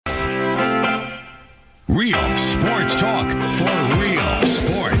Real sports talk for real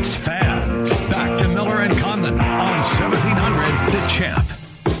sports fans. Back to Miller and Condon on 1700 The Champ.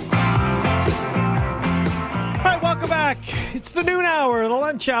 All right, welcome back. It's the noon hour, the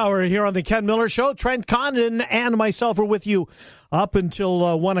lunch hour here on the Ken Miller Show. Trent Condon and myself are with you up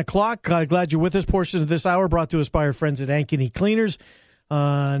until 1 o'clock. Glad you're with us. Portions of this hour brought to us by our friends at Ankeny Cleaners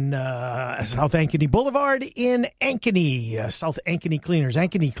on South Ankeny Boulevard in Ankeny. South Ankeny Cleaners.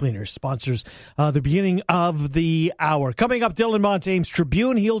 Ankeny Cleaners sponsors the beginning of the hour. Coming up, Dylan Montz, Ames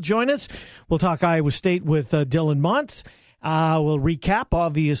Tribune. He'll join us. We'll talk Iowa State with Dylan Montz. We'll recap,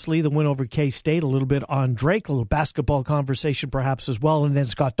 obviously, the win over K-State, a little bit on Drake, a little basketball conversation perhaps as well. And then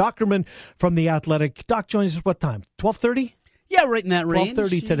Scott Docterman from The Athletic. Doc joins us what time? 12:30? Yeah, right in that range.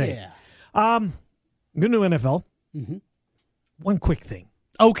 12:30 today. Yeah. Good new NFL. Mm-hmm. One quick thing.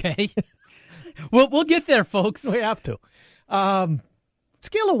 Okay. We'll get there, folks. We have to.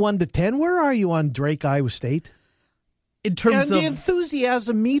 Scale of 1 to 10, where are you on Drake, Iowa State? In terms and of the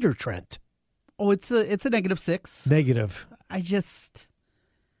enthusiasm meter, Trent. Oh, it's a -6. Negative. I just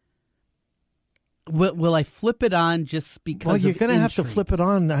will I flip it on just because? Well, you're going to have to flip it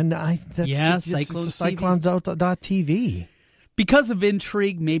on. And Cyclones.tv. Because of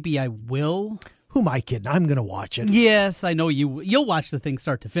intrigue, maybe I will. Who am I kidding? I'm going to watch it. Yes, I know you'll watch the thing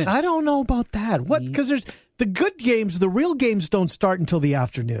start to finish. I don't know about that. What? Because there's the good games, the real games don't start until the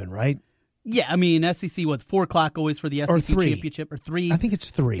afternoon, right? Yeah, I mean, SEC was 4 o'clock always for the SEC championship, or 3. I think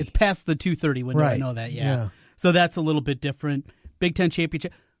it's 3. It's past the 2:30 window. Right. I know that. Yeah. So that's a little bit different. Big 10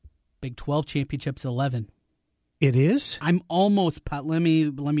 championship, Big 12 championships 11. It is. I'm almost. Let me.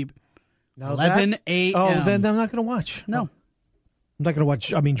 Now 11 a.m. Oh, then I'm not going to watch. No. I'm not going to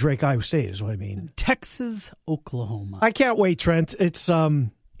watch. I mean, Drake, Iowa State is what I mean. Texas, Oklahoma. I can't wait, Trent. It's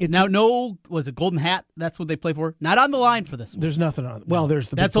now, no, was it Golden Hat? That's what they play for. Not on the line for this one. There's nothing on. Well, there's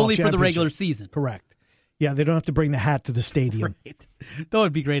the. That's Big 12 only for the regular championship. season. Correct. Yeah, they don't have to bring the hat to the stadium. Right. That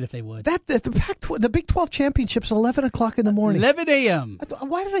would be great if they would. The Big 12 championship's 11 o'clock in the morning. 11 a.m.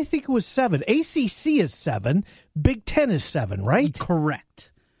 Why did I think it was 7? ACC is 7. Big 10 is 7, right?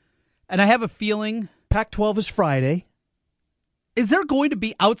 Correct. And I have a feeling Pac-12 is Friday. Is there going to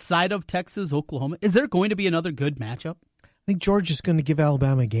be, outside of Texas, Oklahoma, is there going to be another good matchup? I think Georgia's going to give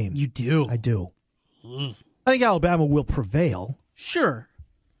Alabama a game. You do? I do. I think Alabama will prevail. Sure.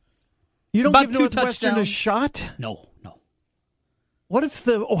 You don't About give 2 Northwestern a touchdowns. shot? No. What if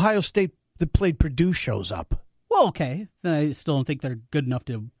the Ohio State that played Purdue shows up? Well, okay. Then I still don't think they're good enough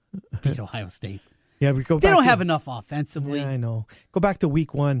to beat Ohio State. Yeah, we go. They back don't to, have enough offensively. Yeah, I know. Go back to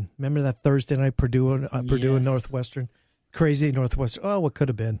week 1. Remember that Thursday night Purdue and Northwestern? Crazy Northwestern. Oh, what could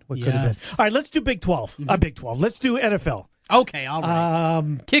have been? What could have been? All right, let's do Big 12. Big 12. Let's do NFL. Okay, all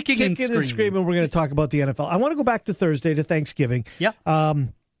right. Kicking and screaming. We're going to talk about the NFL. I want to go back to Thursday, to Thanksgiving. Yeah.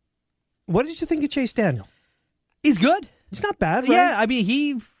 What did you think of Chase Daniel? He's good. He's not bad, right? Yeah, I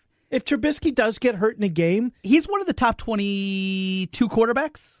mean, if Trubisky does get hurt in a game, he's one of the top 22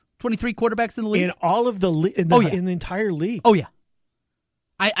 quarterbacks, 23 quarterbacks in the league. In all of the in the entire league. Oh, yeah.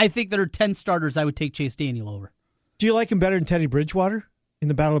 I think there are 10 starters I would take Chase Daniel over. Do you like him better than Teddy Bridgewater in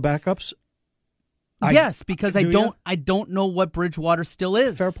the battle of backups? Yes, because I don't know what Bridgewater still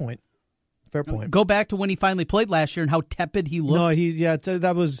is. Fair point. Go back to when he finally played last year and how tepid he looked. No,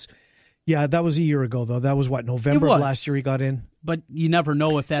 that was a year ago though. That was November of last year he got in. But you never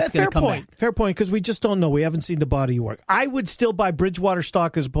know if that's going to come back. Fair point, because we just don't know. We haven't seen the body work. I would still buy Bridgewater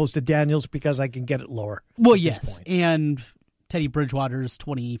stock as opposed to Daniels because I can get it lower. Well, yes, and Teddy Bridgewater's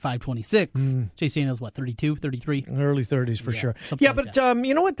 25, 26. Chase Daniels, 32, 33? Early 30s for sure. Yeah, but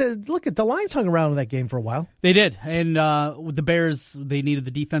you know what? Look at the Lions hung around in that game for a while. They did. And with the Bears, they needed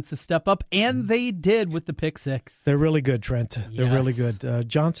the defense to step up, and they did with the pick 6. They're really good, Trent. They're really good.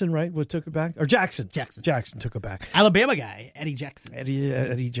 Johnson, right, took it back? Or Jackson. Jackson took it back. Alabama guy, Eddie Jackson.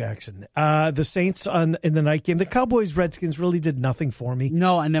 Eddie Jackson. The Saints in the night game. The Cowboys-Redskins really did nothing for me.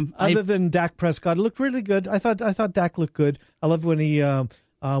 No, and other than Dak Prescott, it looked really good. I thought Dak looked good. I love when he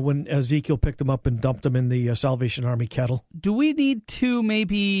when Ezekiel picked him up and dumped him in the Salvation Army kettle. Do we need to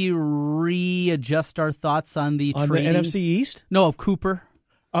maybe readjust our thoughts on the training? The NFC East? No, of Cooper.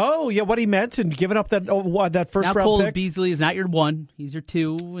 Oh, yeah, what he meant and giving up that first now round Cole pick. Beasley is not your 1; he's your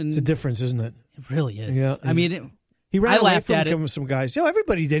 2. And it's a difference, isn't it? It really is. Yeah, I mean, he ran I away laughed at from some guys.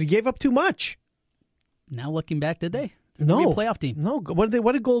 Everybody did. He gave up too much. Now looking back, did they? No, be a playoff team. No. What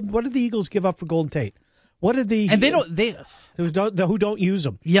did the Eagles give up for Golden Tate? What did the who don't use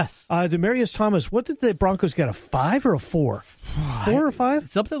them? Yes, Demaryius Thomas. What did the Broncos get? A 5 or a 4? 4 or 5?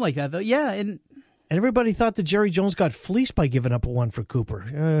 Something like that, though. Yeah, and everybody thought that Jerry Jones got fleeced by giving up a 1 for Cooper.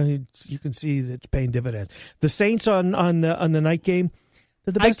 You can see it's paying dividends. The Saints on the night game.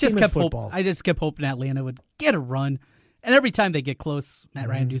 They're the best team in football. I just kept hoping Atlanta would get a run. And every time they get close, Matt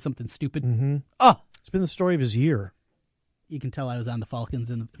Ryan do something stupid. Mm-hmm. Oh, it's been the story of his year. You can tell I was on the Falcons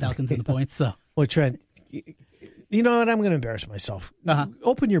and the points. So, well, Trent, you know what? I'm going to embarrass myself.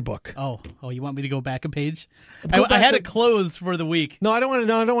 Open your book. Oh, you want me to go back a page? I had it closed for the week. No, I don't want to.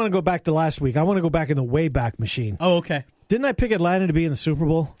 No, I don't want to go back to last week. I want to go back in the Wayback Machine. Oh, okay. Didn't I pick Atlanta to be in the Super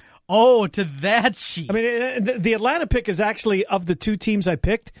Bowl? Oh, to that sheet. I mean, the Atlanta pick is actually, of the two teams I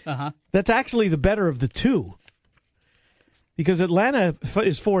picked, that's actually the better of the two. Because Atlanta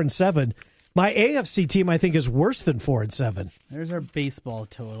is 4-7. My AFC team, I think, is worse than 4-7. There's our baseball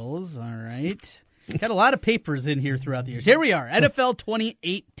totals. All right. Got a lot of papers in here throughout the years. Here we are, NFL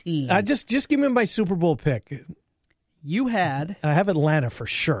 2018. Just give me my Super Bowl pick. I have Atlanta for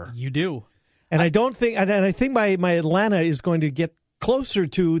sure. You do. And I think my Atlanta is going to get closer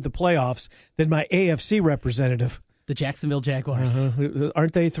to the playoffs than my AFC representative. The Jacksonville Jaguars.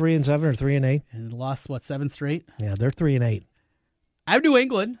 Aren't they 3-7 or 3-8? And lost, 7 straight? Yeah, they're 3-8. I have New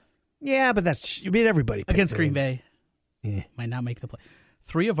England. Yeah, but everybody against Green Bay. Yeah. Might not make the play.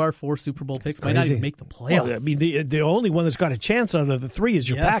 3 of our 4 Super Bowl picks might not even make the playoffs. Well, I mean, the only one that's got a chance out of the 3 is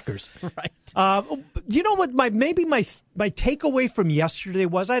your Packers. Right. You know what? My takeaway from yesterday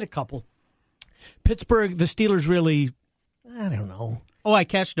was, I had a couple. Pittsburgh, the Steelers really, I don't know. Oh, I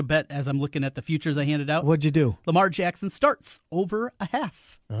cashed a bet as I'm looking at the futures I handed out. What'd you do? Lamar Jackson starts over a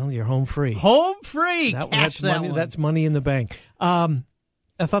half. Well, you're home free. Home free. That's money. That's money in the bank.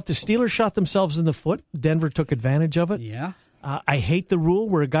 I thought the Steelers shot themselves in the foot. Denver took advantage of it. Yeah. I hate the rule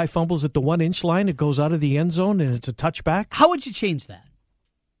where a guy fumbles at the 1-inch line, it goes out of the end zone, and it's a touchback. How would you change that?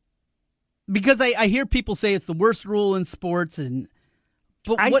 Because I hear people say it's the worst rule in sports,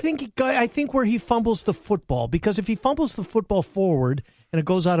 I think where he fumbles the football, because if he fumbles the football forward and it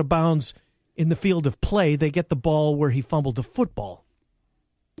goes out of bounds in the field of play, they get the ball where he fumbled the football.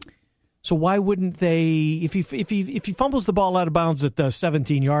 So why wouldn't they? If he fumbles the ball out of bounds at the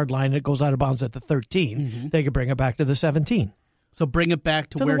 17-yard line, and it goes out of bounds at the 13. They could bring it back to the 17. So bring it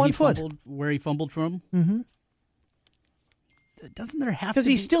back to where he fumbled from. Mm-hmm. Doesn't there have to? Because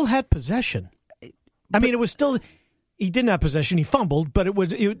he still had possession. I mean, it was still. He didn't have possession. He fumbled, but it was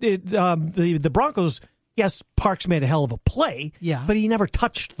the Broncos. Yes, Parks made a hell of a play. Yeah, but he never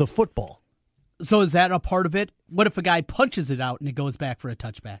touched the football. So is that a part of it? What if a guy punches it out and it goes back for a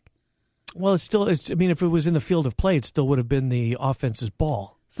touchback? Well, I mean, if it was in the field of play, it still would have been the offense's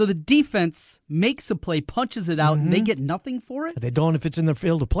ball. So the defense makes a play, punches it out, and they get nothing for it? They don't if it's in the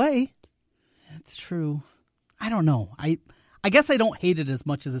field of play. That's true. I don't know. I guess I don't hate it as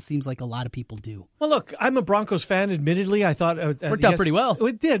much as it seems like a lot of people do. Well, look, I'm a Broncos fan, admittedly. I thought worked out pretty well.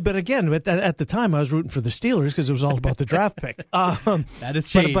 It did, but again, at the time, I was rooting for the Steelers because it was all about the draft pick. That has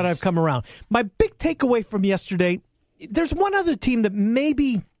changed. But I've come around. My big takeaway from yesterday, there's one other team that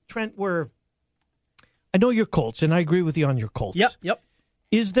maybe, Trent, I know your Colts, and I agree with you on your Colts. Yep.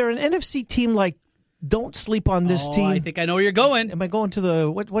 Is there an NFC team like, don't sleep on this team? I think I know where you're going. Am I going to the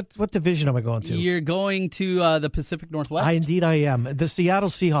what division am I going to? You're going to the Pacific Northwest. Indeed I am. The Seattle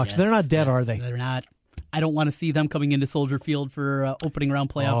Seahawks. Yes, they're not dead, are they? They're not. I don't want to see them coming into Soldier Field for opening round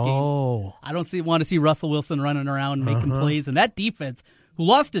playoff game. I don't want to see Russell Wilson running around making plays. And that defense, who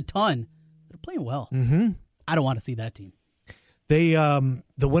lost a ton, they're playing well. Mm-hmm. I don't want to see that team. They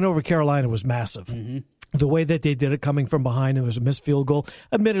the win over Carolina was massive. Mm-hmm. The way that they did it, coming from behind, it was a missed field goal.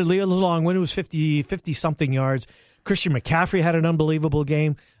 Admittedly, a little long one. It was 50-something yards. Christian McCaffrey had an unbelievable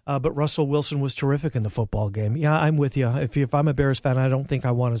game, but Russell Wilson was terrific in the football game. Yeah, I'm with you. If I'm a Bears fan, I don't think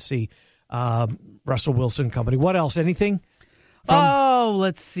I want to see Russell Wilson company. What else? Anything?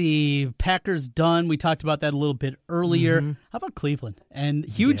 Let's see. Packers done. We talked about that a little bit earlier. How about Cleveland? And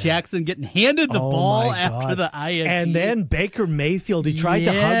Hugh Jackson getting handed the ball after the INT. And then Baker Mayfield. He tried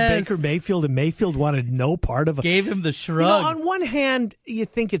to hug Baker Mayfield, and Mayfield wanted no part of it. Gave him the shrug. You know, on one hand, you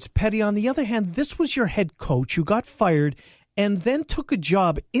think it's petty. On the other hand, this was your head coach who got fired and then took a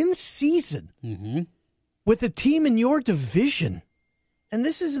job in season with a team in your division. And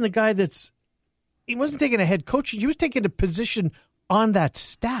this isn't a guy he wasn't taking a head coach. He was taking a position on that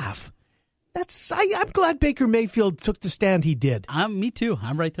staff. I'm glad Baker Mayfield took the stand he did. Me too.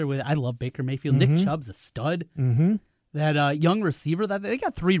 I'm right there with it. I love Baker Mayfield. Nick Chubb's a stud. That young receiver, they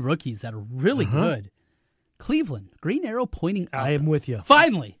got 3 rookies that are really good. Cleveland, green arrow pointing up. I am with you.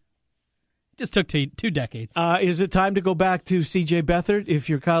 Finally. Just took 2 decades. Is it time to go back to C.J. Beathard if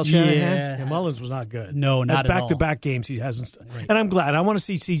you're Kyle Shanahan? Yeah. Mullins was not good. No, not at all. That's back-to-back games he hasn't. Right. And I'm glad. I want to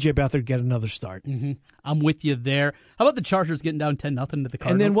see C.J. Beathard get another start. I'm with you there. How about the Chargers getting down 10-0 to the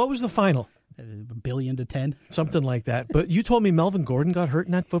Cardinals? And then what was the final? $1 billion to 10. Something like that. But you told me Melvin Gordon got hurt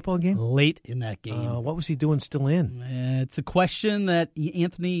in that football game? Late in that game. What was he doing still in? It's a question that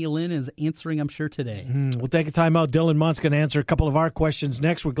Anthony Lynn is answering, I'm sure, today. We'll take a timeout. Dylan Mont's going to answer a couple of our questions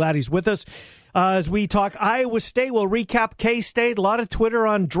next. We're glad he's with us. As we talk Iowa State, we'll recap K-State. A lot of Twitter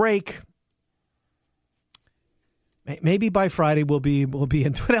on Drake. Maybe by Friday we'll be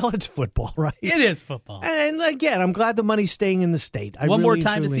into it. Well, it's football, right? It is football. And again, I'm glad the money's staying in the state. One more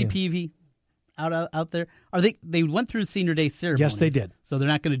time to see Peavy out there. They went through Senior Day ceremonies. Yes, they did. So they're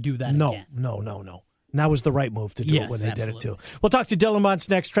not going to do that again. No. And that was the right move to do it when they absolutely. did it, too. We'll talk to Dylan Montz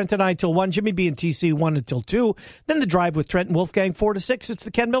next. Trent and I till 1. Jimmy B and TC 1 until 2. Then the drive with Trent and Wolfgang 4 to 6. It's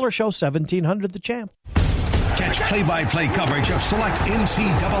the Ken Miller Show, 1700 The Champ. Catch play-by-play coverage of select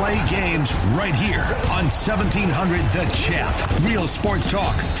NCAA games right here on 1700 The Champ. Real sports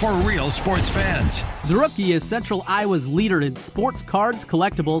talk for real sports fans. The Rookie is Central Iowa's leader in sports cards,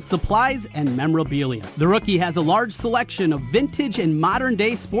 collectibles, supplies, and memorabilia. The Rookie has a large selection of vintage and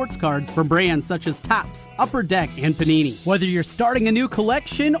modern-day sports cards from brands such as Topps, Upper Deck, and Panini. Whether you're starting a new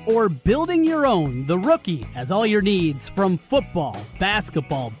collection or building your own, The Rookie has all your needs from football,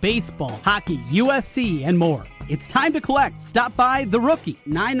 basketball, baseball, hockey, UFC, and more. It's time to collect. Stop by The Rookie,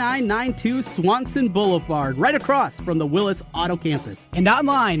 9992 Swanson Boulevard, right across from the Willis Auto Campus, and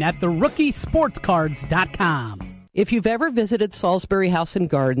online at therookie-sportscards.com. If you've ever visited Salisbury House and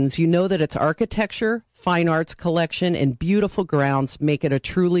Gardens, you know that its architecture, fine arts collection, and beautiful grounds make it a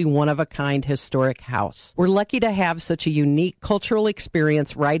truly one-of-a-kind historic house. We're lucky to have such a unique cultural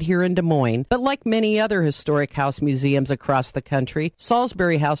experience right here in Des Moines, but like many other historic house museums across the country,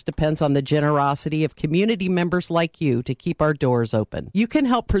 Salisbury House depends on the generosity of community members like you to keep our doors open. You can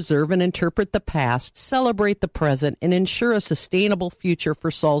help preserve and interpret the past, celebrate the present, and ensure a sustainable future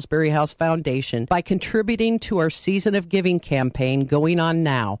for Salisbury House Foundation by contributing to our Season of Giving campaign going on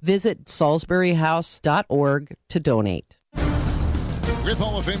now. Visit salisburyhouse.org to donate. With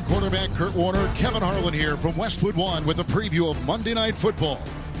Hall of Fame quarterback Kurt Warner, Kevin Harlan here from Westwood One with a preview of Monday Night Football.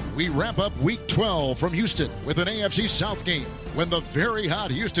 We wrap up Week 12 from Houston with an AFC South game when the very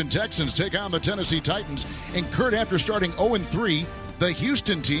hot Houston Texans take on the Tennessee Titans. And Kurt, after starting 0-3, the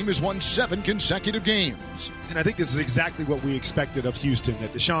Houston team has won 7 consecutive games. And I think this is exactly what we expected of Houston,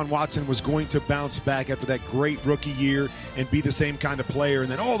 that Deshaun Watson was going to bounce back after that great rookie year and be the same kind of player.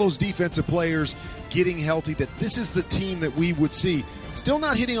 And then all those defensive players getting healthy, that this is the team that we would see. Still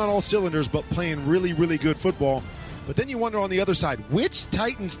not hitting on all cylinders, but playing really, really good football. But then you wonder on the other side, which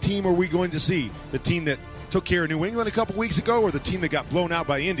Titans team are we going to see? The team that took care of New England a couple weeks ago, or the team that got blown out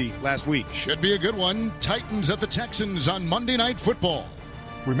by Indy last week? Should be a good one. Titans at the Texans on Monday Night Football.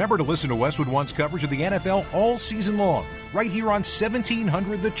 Remember to listen to Westwood One's coverage of the NFL all season long, right here on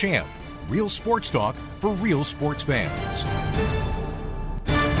 1700 The Champ. Real sports talk for real sports fans.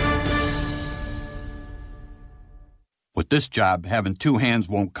 With this job, having 2 hands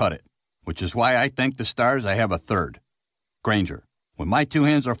won't cut it, which is why I thank the stars I have a third. Grainger. When my 2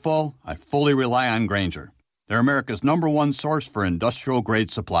 hands are full, I fully rely on Grainger. They're America's #1 source for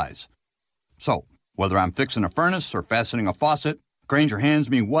industrial-grade supplies. So, whether I'm fixing a furnace or fastening a faucet, Grainger hands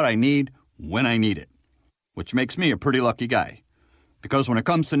me what I need when I need it, which makes me a pretty lucky guy. Because when it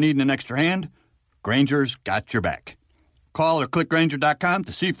comes to needing an extra hand, Grainger's got your back. Call or click Grainger.com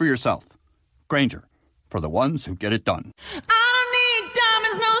to see for yourself. Grainger, for the ones who get it done. I don't need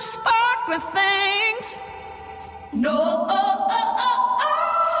diamonds, no sparkling things. No,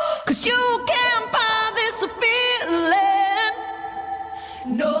 'cause you can't buy this feeling.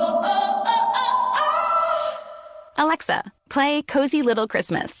 No. Alexa, play Cozy Little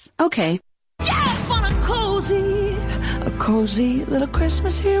Christmas. Okay. Just want a cozy little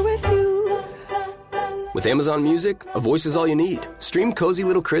Christmas here with you. With Amazon Music, a voice is all you need. Stream Cozy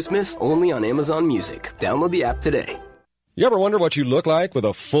Little Christmas only on Amazon Music. Download the app today. You ever wonder what you look like with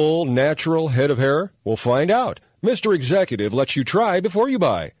a full, natural head of hair? Well, find out. Mr. Executive lets you try before you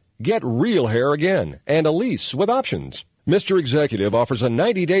buy. Get real hair again and a lease with options. Mr. Executive offers a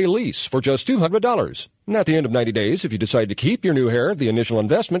 90-day lease for just $200. And at the end of 90 days, if you decide to keep your new hair, the initial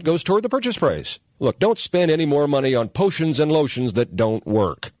investment goes toward the purchase price. Look, don't spend any more money on potions and lotions that don't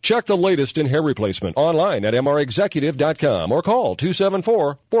work. Check the latest in hair replacement online at mrexecutive.com or call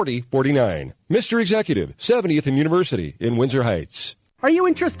 274-4049. Mr. Executive, 70th and University in Windsor Heights. Are you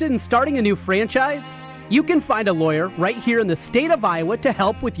interested in starting a new franchise? You can find a lawyer right here in the state of Iowa to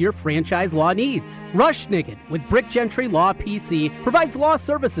help with your franchise law needs. Rush Niggin with Brick Gentry Law PC provides law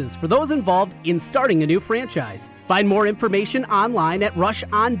services for those involved in starting a new franchise. Find more information online at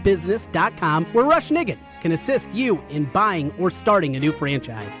rushonbusiness.com, where Rush Niggin can assist you in buying or starting a new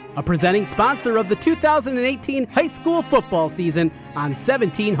franchise. A presenting sponsor of the 2018 high school football season on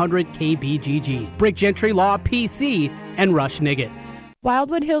 1700 KBGG. Brick Gentry Law PC and Rush Niggin.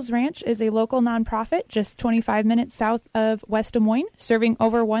 Wildwood Hills Ranch is a local nonprofit just 25 minutes south of West Des Moines, serving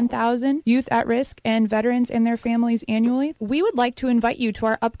over 1,000 youth at risk and veterans and their families annually. We would like to invite you to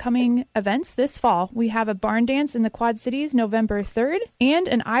our upcoming events this fall. We have a barn dance in the Quad Cities November 3rd and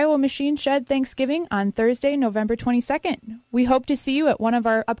an Iowa Machine Shed Thanksgiving on Thursday, November 22nd. We hope to see you at one of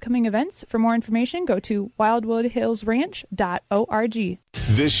our upcoming events. For more information, go to wildwoodhillsranch.org.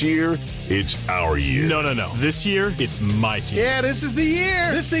 This year, it's our year. No. This year, it's my team. Yeah, this is the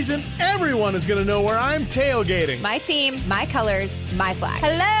year. This season, everyone is going to know where I'm tailgating. My team, my colors, my flag.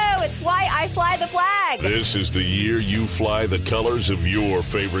 Hello, it's why I fly the flag. This is the year you fly the colors of your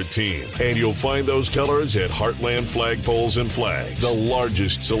favorite team. And you'll find those colors at Heartland Flagpoles and Flags, the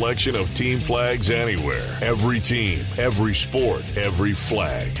largest selection of team flags anywhere. Every team, every sport, every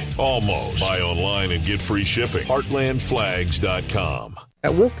flag. Almost. Buy online and get free shipping. HeartlandFlags.com.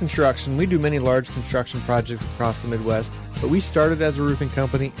 At Wolf Construction, we do many large construction projects across the Midwest, but we started as a roofing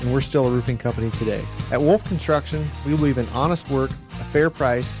company, and we're still a roofing company today. At Wolf Construction, we believe in honest work, a fair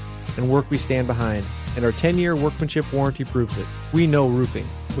price, and work we stand behind, and our 10-year workmanship warranty proves it. We know roofing.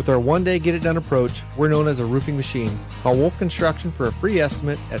 With our one-day get-it-done approach, we're known as a roofing machine. Call Wolf Construction for a free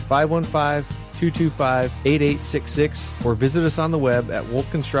estimate at 515-225-8866 or visit us on the web at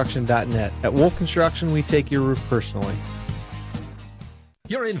wolfconstruction.net. At Wolf Construction, we take your roof personally.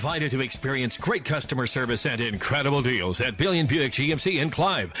 You're invited to experience great customer service and incredible deals at Billion Buick GMC in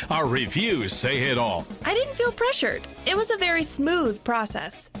Clive. Our reviews say it all. I didn't feel pressured. It was a very smooth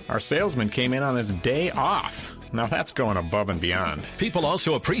process. Our salesman came in on his day off. Now that's going above and beyond. People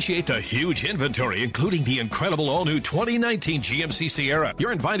also appreciate the huge inventory, including the incredible all-new 2019 GMC Sierra.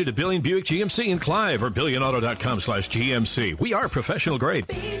 You're invited to Billion Buick GMC in Clive or billionauto.com/GMC. We are professional grade.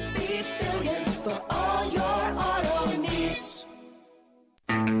 Billion for all your auto needs.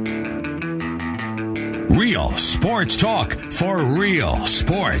 Real sports talk for real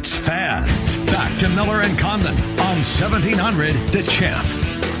sports fans. Back to Miller and Condon on 1700 The Champ.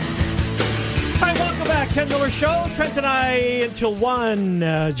 All right, welcome back. Ken Miller Show. Trent and I until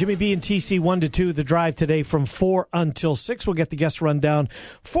 1. Jimmy B and TC 1 to 2. The drive today from 4 until 6. We'll get the guest rundown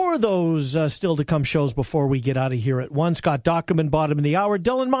for those still to come shows before we get out of here at 1. Scott Dockerman, bottom of the hour.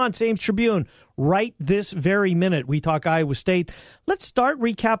 Dylan Montz, Ames Tribune, right this very minute. We talk Iowa State. Let's start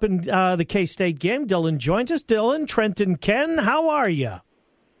recapping the K-State game. Dylan joins us. Dylan, Trent, and Ken, how are you?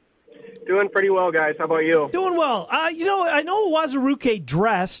 Doing pretty well, guys. How about you? Doing well. I know Wazaruke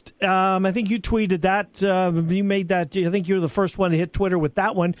dressed. I think you tweeted that. You made that. I think you were the first one to hit Twitter with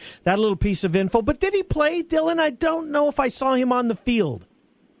that one, that little piece of info. But did he play, Dylan? I don't know if I saw him on the field.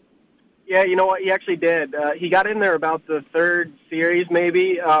 Yeah, you know what? He actually did. He got in there about the third series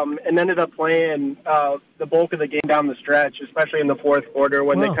maybe and ended up playing the bulk of the game down the stretch, especially in the fourth quarter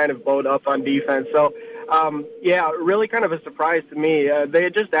when they kind of bowed up on defense. So, really kind of a surprise to me. They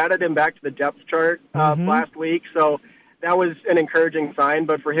had just added him back to the depth chart last week, so that was an encouraging sign.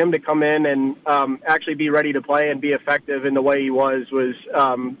 But for him to come in and actually be ready to play and be effective in the way he was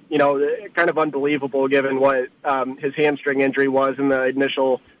kind of unbelievable given what his hamstring injury was in the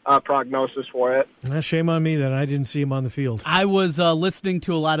initial prognosis for it. Shame on me that I didn't see him on the field. I was listening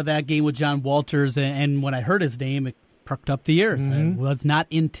to a lot of that game with John Walters, and when I heard his name, it perked up the ears. I was not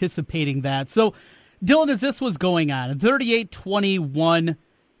anticipating that. So, Dylan, as this was going on, 38-21,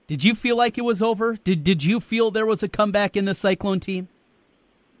 did you feel like it was over? Did you feel there was a comeback in the Cyclone team?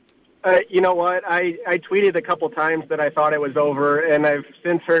 You know what? I tweeted a couple times that I thought it was over, and I've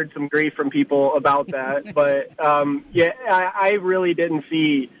since heard some grief from people about that. But, I really didn't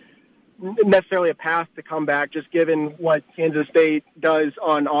see necessarily a path to come back, just given what Kansas State does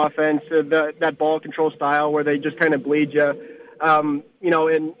on offense, that ball control style where they just kind of bleed you. And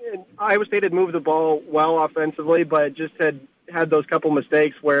Iowa State had moved the ball well offensively, but just had those couple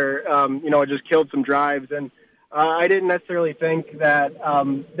mistakes where, it just killed some drives. And I didn't necessarily think that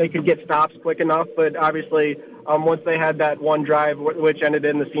they could get stops quick enough, but obviously once they had that one drive, which ended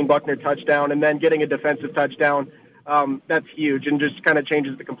in the Sean Buckner touchdown, and then getting a defensive touchdown, that's huge and just kind of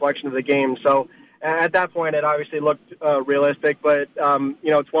changes the complexion of the game. So at that point, it obviously looked realistic, but,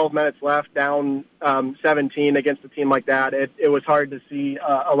 12 minutes left, down 17 against a team like that, it was hard to see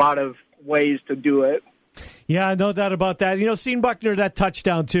a lot of ways to do it. Yeah, no doubt about that. Sean Buckner, that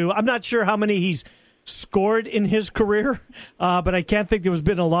touchdown, too. I'm not sure how many he's scored in his career, but I can't think there's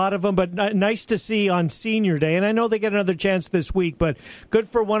been a lot of them. But nice to see on Senior Day. And I know they get another chance this week, but good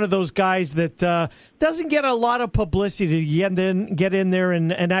for one of those guys that doesn't get a lot of publicity to get in there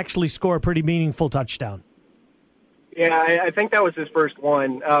and actually score a pretty meaningful touchdown. Yeah, I think that was his first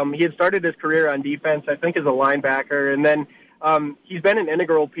one. He had started his career on defense, I think, as a linebacker, and then he's been an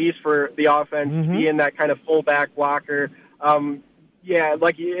integral piece for the offense, being that kind of fullback blocker. Yeah,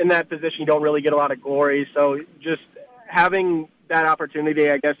 like in that position, you don't really get a lot of glory. So just having that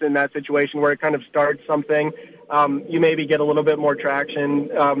opportunity, I guess, in that situation where it kind of starts something, you maybe get a little bit more traction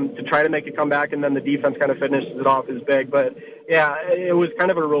to try to make a comeback, and then the defense kind of finishes it off is big. But, yeah, it was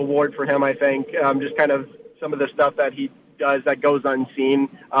kind of a reward for him, I think, just kind of some of the stuff that he does that goes unseen,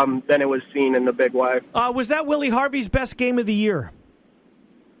 then it was seen in the big way. Was that Willie Harvey's best game of the year?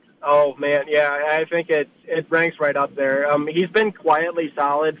 Oh, man, yeah, I think it ranks right up there. He's been quietly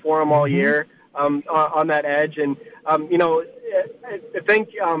solid for him all year on that edge. And, you know, I think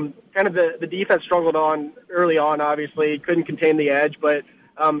kind of the defense struggled on early on, obviously, couldn't contain the edge, but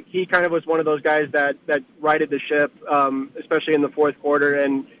he kind of was one of those guys that righted the ship, especially in the fourth quarter.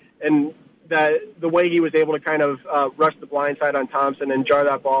 And that the way he was able to kind of rush the blind side on Thompson and jar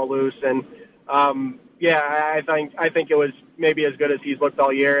that ball loose. And, yeah, I think it was maybe as good as he's looked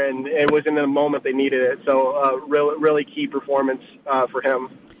all year, and it was in the moment they needed it. So really key performance for him.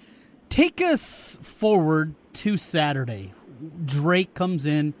 Take us forward to Saturday. Drake comes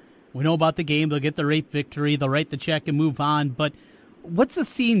in. We know about the game. They'll get their 8th victory. They'll write the check and move on. But what's the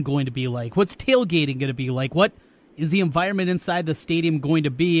scene going to be like? What's tailgating going to be like? What is the environment inside the stadium going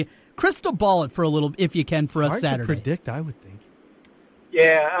to be? Crystal ball it for a little, if you can, for us Saturday. Hard to predict, I would think.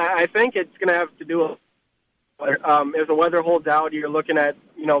 Yeah, I think it's going to have to do with if the weather holds out, you're looking at,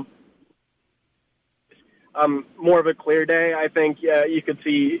 you know, more of a clear day. I think you could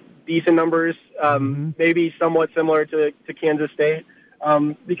see decent numbers, maybe somewhat similar to Kansas State,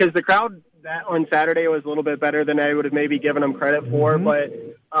 because the crowd that on Saturday was a little bit better than I would have maybe given them credit for. But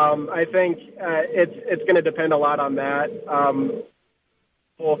I think it's going to depend a lot on that.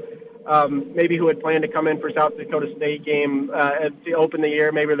 Maybe who had planned to come in for South Dakota State game to open the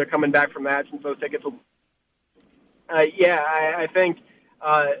year, maybe they're coming back from that, since those tickets will. I think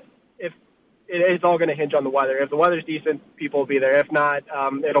if it's all going to hinge on the weather. If the weather's decent, people will be there. If not,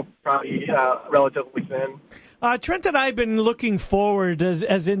 it'll probably be relatively thin. Trent and I have been looking forward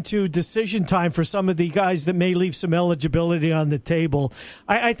as into decision time for some of the guys that may leave some eligibility on the table.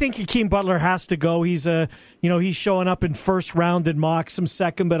 I think Hakeem Butler has to go. He's he's showing up in first round in mocks, some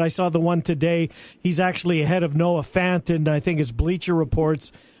second, but I saw the one today. He's actually ahead of Noah Fant, and I think his Bleacher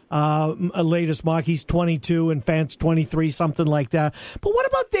Reports latest mock, he's 22 and Fant's 23, something like that. But what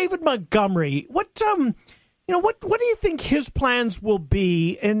about David Montgomery? What do you think his plans will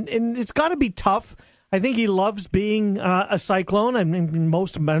be? And it's got to be tough. I think he loves being a Cyclone. I mean,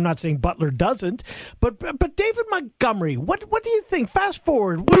 I'm not saying Butler doesn't, but David Montgomery, what do you think? Fast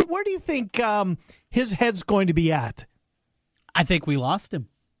forward, where do you think his head's going to be at? I think we lost him.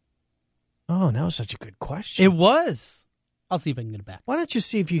 Oh, that was such a good question. It was. I'll see if I can get it back. Why don't you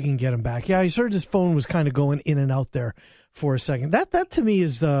see if you can get him back? Yeah, I heard his phone was kind of going in and out there for a second. That to me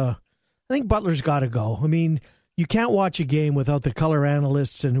is I think Butler's got to go. I mean, you can't watch a game without the color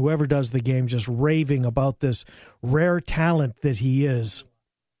analysts and whoever does the game just raving about this rare talent that he is.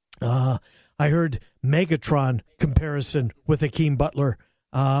 I heard Megatron comparison with Hakeem Butler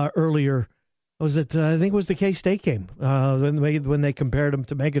earlier. Was it? I think it was the K-State game when they compared him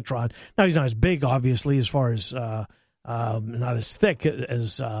to Megatron. Now he's not as big, obviously, as far as not as thick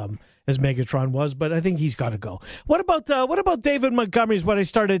as Megatron was, but I think he's got to go. What about David Montgomery? Is what I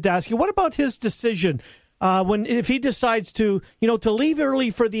started to ask you. What about his decision? If he decides to leave early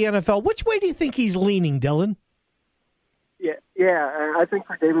for the NFL, which way do you think he's leaning, Dylan? Yeah, I think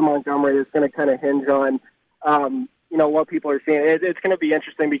for David Montgomery, it's going to kind of hinge on, what people are seeing. It's going to be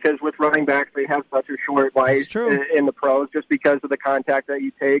interesting because with running backs, they have such a short life in the pros just because of the contact that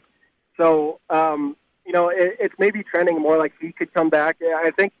you take. So, it's maybe trending more like he could come back.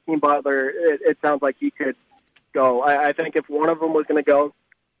 I think Hakeem Butler, it sounds like he could go. I think if one of them was going to go,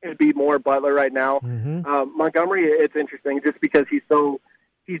 it'd be more Butler right now. Montgomery, it's interesting just because he's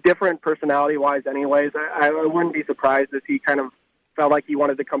different personality-wise anyways. I wouldn't be surprised if he kind of felt like he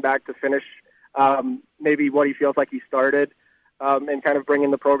wanted to come back to finish maybe what he feels like he started and kind of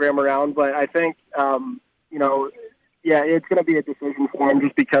bringing the program around. But I think, it's going to be a decision for him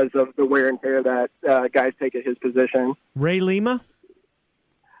just because of the wear and tear that guys take at his position. Ray Lima?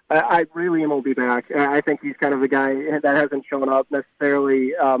 Ray Lima will be back. I think he's kind of the guy that hasn't shown up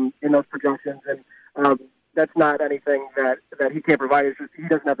necessarily in those projections. And, that's not anything that he can't provide. It's just he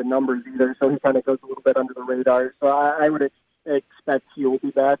doesn't have the numbers either, so he kind of goes a little bit under the radar. So I would expect he will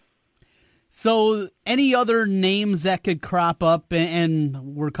be back. So any other names that could crop up,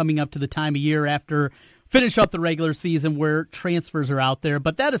 and we're coming up to the time of year after finish up the regular season where transfers are out there.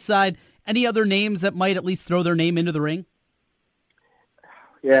 But that aside, any other names that might at least throw their name into the ring?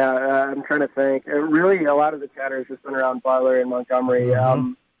 Yeah, I'm trying to think. Really, a lot of the chatter has just been around Butler and Montgomery.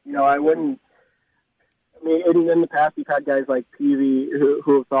 Mm-hmm. I wouldn't. I mean, in the past, we've had guys like Peavy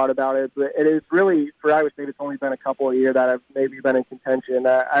who have thought about it, but it is really, for Iowa State, it's only been a couple of years that I've maybe been in contention.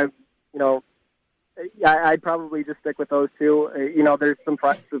 I'd probably just stick with those two. There's some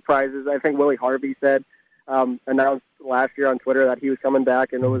surprises. I think Willie Harvey said, announced last year on Twitter that he was coming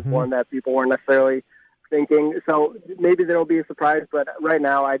back, and it was one that people weren't necessarily thinking. So maybe there'll be a surprise, but right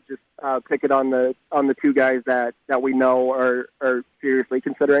now I'd just pick it on the two guys that we know are seriously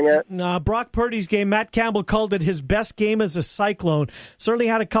considering it. Brock Purdy's game, Matt Campbell called it his best game as a Cyclone. Certainly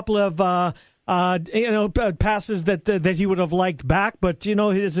had a couple of passes that he would have liked back, but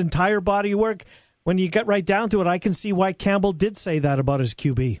his entire body of work, when you get right down to it, I can see why Campbell did say that about his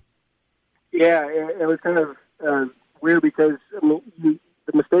QB. Yeah, it was kind of weird because the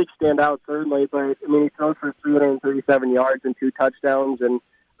mistakes stand out, certainly, but he throws for 337 yards and 2 touchdowns, and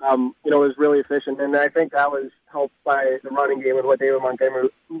was really efficient. And I think that was helped by the running game and what David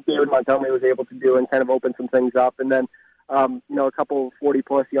Montgomery was able to do and kind of open some things up. And then, a couple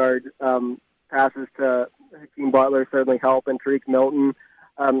 40-plus yard passes to Hakeem Butler certainly helped, and Tariq Milton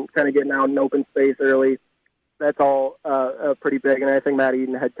kind of getting out in open space early. That's all pretty big, and I think Matt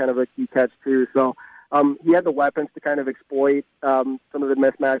Eden had kind of a key catch too. So he had the weapons to kind of exploit some of the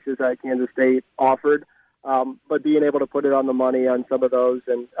mismatches that Kansas State offered, but being able to put it on the money on some of those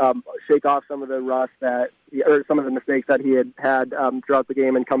and shake off some of the rust or some of the mistakes that he had throughout the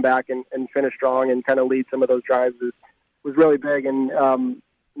game and come back and finish strong and kind of lead some of those drives was really big. And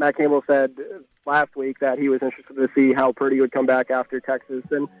Matt Campbell said last week that he was interested to see how Purdy would come back after Texas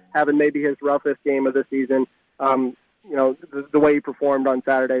and having maybe his roughest game of the season. The way he performed on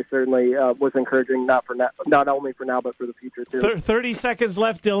Saturday certainly was encouraging, not only for now, but for the future, too. 30 seconds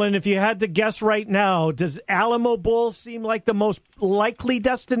left, Dylan. If you had to guess right now, does Alamo Bowl seem like the most likely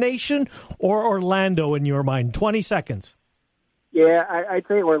destination or Orlando in your mind? 20 seconds. Yeah, I'd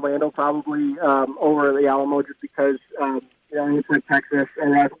say Orlando probably over the Alamo just because it's like Texas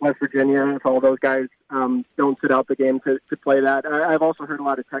and West Virginia. If all those guys don't sit out the game to play that. I've also heard a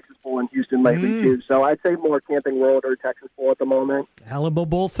lot of Texas Bowl in Houston lately, too. So I'd say more Camping World or Texas Bowl at the moment. Alamo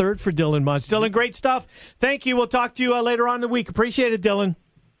Bowl third for Dylan Montz. Dylan, great stuff. Thank you. We'll talk to you later on in the week. Appreciate it, Dylan.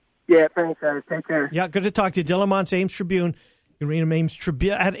 Yeah, thanks, guys. Take care. Yeah, good to talk to you. Dylan Montz, Ames Tribune. You can read him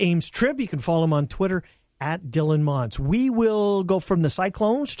at Ames Trib. You can follow him on Twitter at Dylan Montz. We will go from the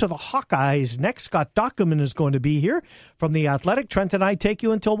Cyclones to the Hawkeyes next. Scott Dockman is going to be here from The Athletic. Trent and I take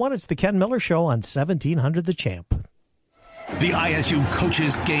you until 1. It's the Ken Miller Show on 1700 The Champ. The ISU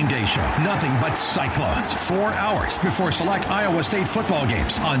Coaches Game Day Show. Nothing but Cyclones. 4 hours before select Iowa State football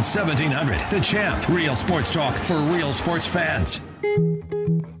games on 1700 The Champ. Real sports talk for real sports fans.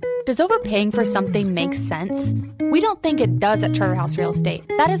 Does overpaying for something make sense? We don't think it does at Charterhouse Real Estate.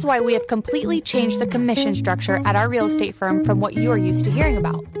 That is why we have completely changed the commission structure at our real estate firm from what you are used to hearing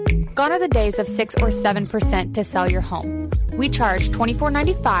about. Gone are the days of 6 or 7% to sell your home. We charge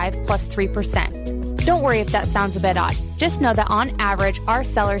 $24.95 plus 3%. Don't worry if that sounds a bit odd. Just know that on average, our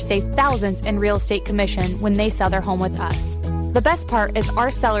sellers save thousands in real estate commission when they sell their home with us. The best part is our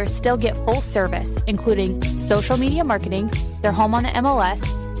sellers still get full service, including social media marketing, their home on the MLS,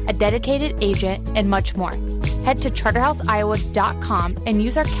 a dedicated agent, and much more. Head to charterhouseiowa.com and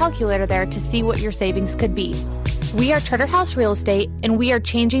use our calculator there to see what your savings could be. We are Charterhouse Real Estate, and we are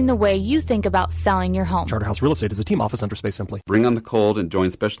changing the way you think about selling your home. Charterhouse Real Estate is a team office under Space Simply. Bring on the cold and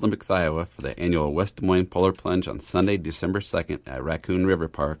join Special Olympics Iowa for the annual West Des Moines Polar Plunge on Sunday, December 2nd at Raccoon River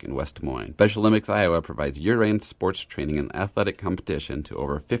Park in West Des Moines. Special Olympics Iowa provides year-round sports training and athletic competition to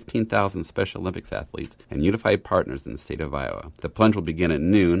over 15,000 Special Olympics athletes and unified partners in the state of Iowa. The plunge will begin at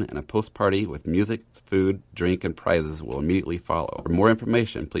noon, and a post-party with music, food, drink, and prizes will immediately follow. For more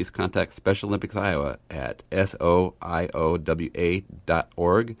information, please contact Special Olympics Iowa at soiowa.org/plunge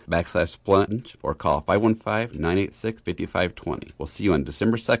or call 515-986-5520. We'll see you on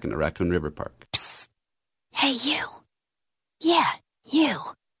December 2nd at Raccoon River Park. Psst. Hey, you. Yeah, you.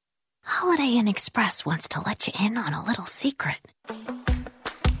 Holiday Inn Express wants to let you in on a little secret.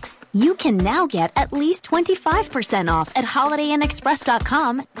 You can now get at least 25% off at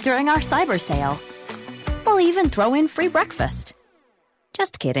holidayinexpress.com during our cyber sale. We'll even throw in free breakfast.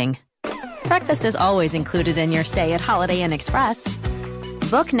 Just kidding. Breakfast is always included in your stay at Holiday Inn Express.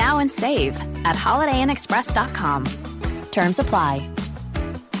 Book now and save at holidayinexpress.com. Terms apply.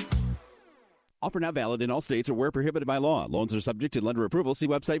 Offer not valid in all states or where prohibited by law. Loans are subject to lender approval. See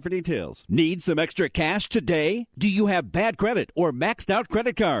website for details. Need some extra cash today? Do you have bad credit or maxed out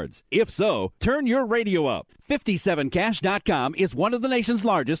credit cards? If so, turn your radio up. 57cash.com is one of the nation's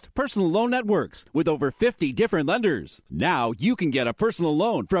largest personal loan networks with over 50 different lenders. Now you can get a personal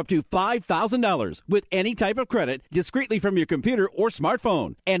loan for up to $5,000 with any type of credit discreetly from your computer or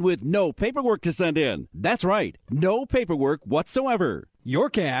smartphone and with no paperwork to send in. That's right, no paperwork whatsoever.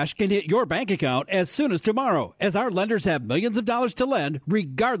 Your cash can hit your bank account as soon as tomorrow, as our lenders have millions of dollars to lend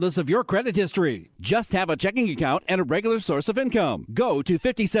regardless of your credit history. Just have a checking account and a regular source of income. Go to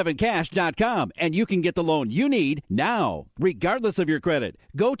 57cash.com and you can get the loan you need now, regardless of your credit.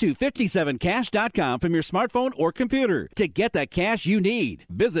 Go to 57cash.com from your smartphone or computer to get the cash you need.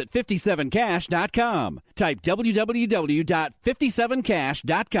 Visit 57cash.com. Type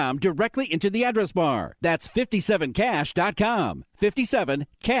www.57cash.com directly into the address bar. That's 57cash.com.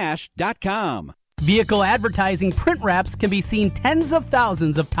 57cash.com. Vehicle advertising print wraps can be seen tens of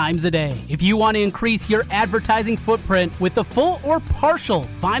thousands of times a day. If you want to increase your advertising footprint with the full or partial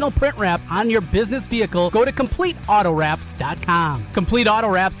vinyl print wrap on your business vehicle, go to CompleteAutoWraps.com. Complete Auto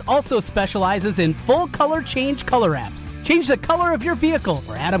Wraps also specializes in full color change color wraps. Change the color of your vehicle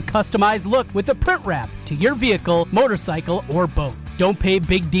or add a customized look with a print wrap to your vehicle, motorcycle, or boat. Don't pay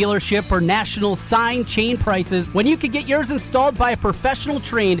big dealership or national sign chain prices when you can get yours installed by a professional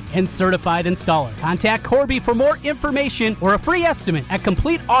trained and certified installer. Contact Corby for more information or a free estimate at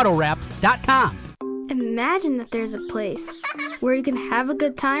CompleteAutoWraps.com. Imagine that there's a place where you can have a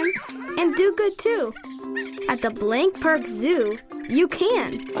good time and do good too. At the Blank Park Zoo, you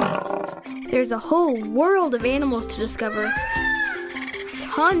can. There's a whole world of animals to discover,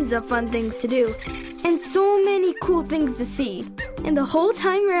 tons of fun things to do, and so many cool things to see. And the whole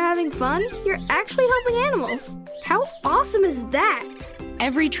time you're having fun, you're actually helping animals. How awesome is that?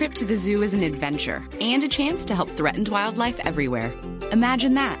 Every trip to the zoo is an adventure and a chance to help threatened wildlife everywhere.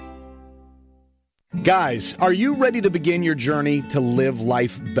 Imagine that. Guys, are you ready to begin your journey to live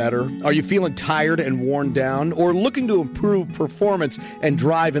life better? Are you feeling tired and worn down, or looking to improve performance and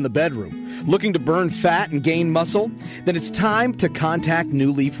drive in the bedroom? Looking to burn fat and gain muscle? Then it's time to contact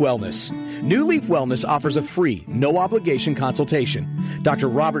New Leaf Wellness. New Leaf Wellness offers a free, no-obligation consultation. Dr.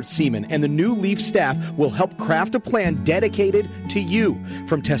 Robert Seaman and the New Leaf staff will help craft a plan dedicated to you.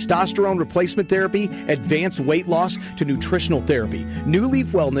 From testosterone replacement therapy, advanced weight loss, to nutritional therapy, New Leaf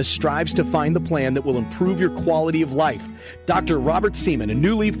Wellness strives to find the plan that will improve your quality of life. Dr. Robert Seaman and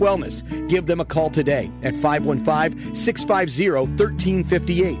New Leaf Wellness. Give them a call today at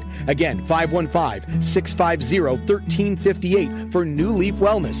 515-650-1358. Again, 515-650-1358 for New Leaf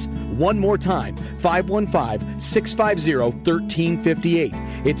Wellness. One more time,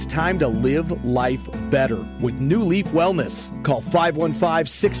 515-650-1358. It's time to live life better with New Leaf Wellness. Call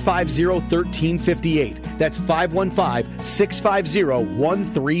 515-650-1358. That's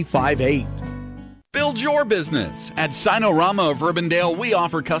 515-650-1358. Build your business. At Sinorama of Urbandale, we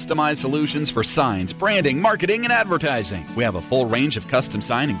offer customized solutions for signs, branding, marketing, and advertising. We have a full range of custom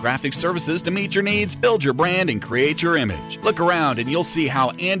sign and graphic services to meet your needs, build your brand, and create your image. Look around and you'll see how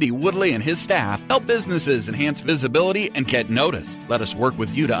Andy Woodley and his staff help businesses enhance visibility and get noticed. Let us work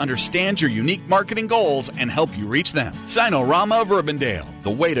with you to understand your unique marketing goals and help you reach them. Sinorama of Urbandale,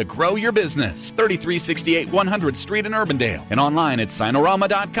 the way to grow your business. 3368 100th Street in Urbandale and online at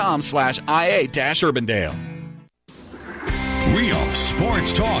sinorama.com/IA-Urbandale. Real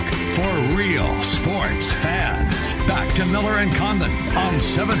sports talk for real sports fans. Back to Miller and Condon on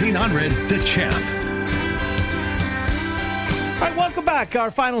 1700 The Champ. All right, welcome back. Our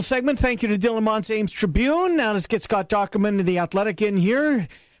final segment. Thank you to Dylan Mont's Ames Tribune. Now let's get Scott Dochterman of The Athletic in here.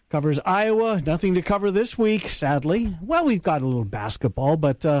 Covers Iowa. Nothing to cover this week, sadly. Well, we've got a little basketball,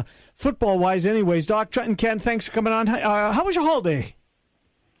 but football-wise anyways. Doc, Trenton, Ken, thanks for coming on. How was your holiday?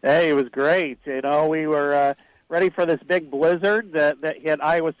 Hey, it was great. You know, we were ready for this big blizzard that hit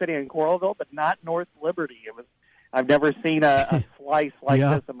Iowa City and Coralville, but not North Liberty. I've never seen a slice like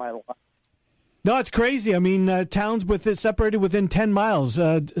this in my life. No, it's crazy. I mean, towns separated within 10 miles.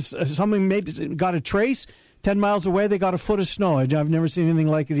 Something maybe got a trace. 10 miles away, they got a foot of snow. I've never seen anything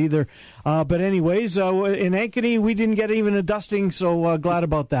like it either. But anyways, in Ankeny, we didn't get even a dusting, so glad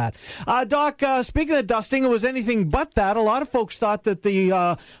about that. Doc, speaking of dusting, it was anything but that. A lot of folks thought that the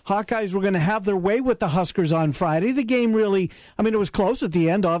Hawkeyes were going to have their way with the Huskers on Friday. The game really, it was close at the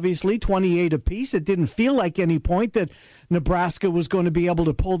end, obviously, 28 apiece. It didn't feel like any point that Nebraska was going to be able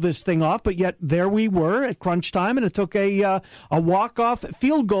to pull this thing off, but yet there we were at crunch time, and it took a walk-off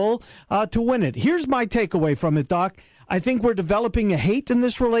field goal to win it. Here's my takeaway from it, Doc. I think we're developing a hate in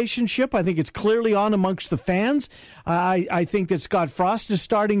this relationship. I think it's clearly on amongst the fans. I think that Scott Frost is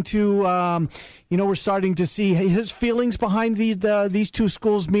starting to, we're starting to see his feelings behind these two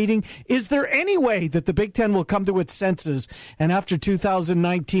schools meeting. Is there any way that the Big Ten will come to its senses and after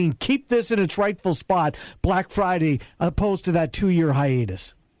 2019 keep this in its rightful spot, Black Friday, opposed to that 2-year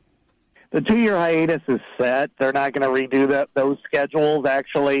hiatus? The 2-year hiatus is set. They're not going to redo those schedules.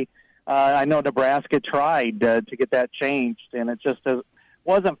 Actually, I know Nebraska tried to get that changed, and it just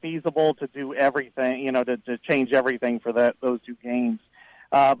wasn't feasible to do everything, to change everything for those 2 games.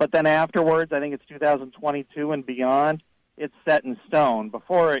 But then afterwards, I think it's 2022 and beyond, it's set in stone.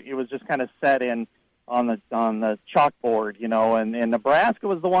 Before, it was just kind of set in on the chalkboard, and Nebraska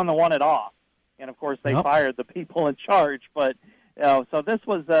was the one that won it off. And, of course, they fired the people in charge, but... so this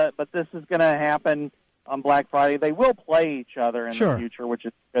was, but this is going to happen on Black Friday. They will play each other in the future, which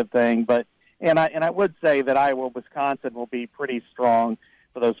is a good thing. But and I would say that Iowa-Wisconsin will be pretty strong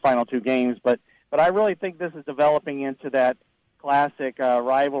for those final 2 games. But I really think this is developing into that classic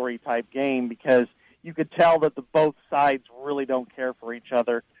rivalry type game because you could tell that both sides really don't care for each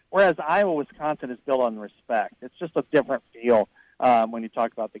other. Whereas Iowa-Wisconsin is built on respect. It's just a different feel when you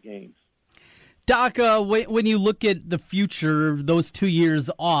talk about the games. Doc, when you look at the future, those 2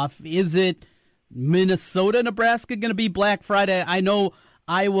 years off, is it Minnesota, Nebraska going to be Black Friday? I know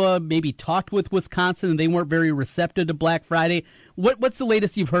Iowa maybe talked with Wisconsin and they weren't very receptive to Black Friday. What's the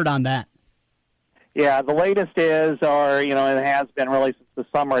latest you've heard on that? Yeah, the latest is, it has been really since the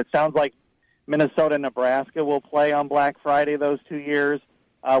summer. It sounds like Minnesota and Nebraska will play on Black Friday those 2 years.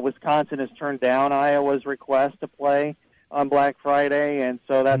 Wisconsin has turned down Iowa's request to play on Black Friday, and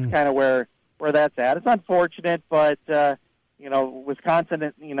so that's kind of where that's at. It's unfortunate, but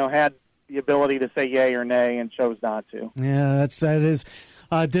Wisconsin, had the ability to say yay or nay and chose not to. Yeah, that is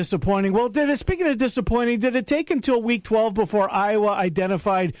disappointing. Well, speaking of disappointing, did it take until Week 12 before Iowa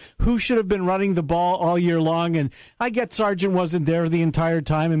identified who should have been running the ball all year long? And I get Sargent wasn't there the entire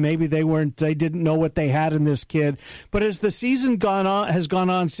time, and maybe they didn't know what they had in this kid. But as the season has gone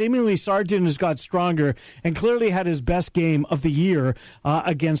on, seemingly Sargent has got stronger and clearly had his best game of the year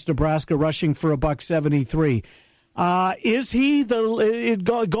against Nebraska, rushing for $173. Is he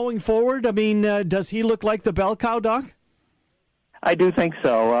going forward? I mean, does he look like the bell cow, Doc? I do think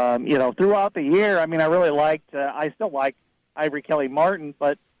so. Throughout the year, I really I still like Ivory Kelly-Martin,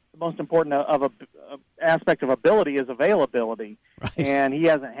 but the most important aspect of ability is availability. Right. And he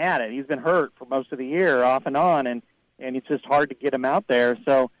hasn't had it. He's been hurt for most of the year, off and on, and it's just hard to get him out there.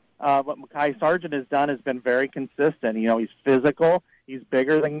 So what Mekhi Sargent has done has been very consistent. He's physical. He's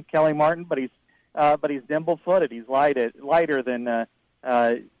bigger than Kelly-Martin, but he's nimble-footed. He's lighter than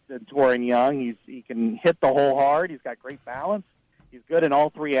Torian Young. He can hit the hole hard. He's got great balance. He's good in all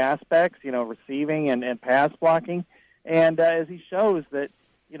 3 aspects, receiving and pass blocking. And as he shows that,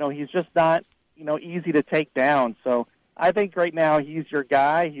 he's just not, easy to take down. So I think right now he's your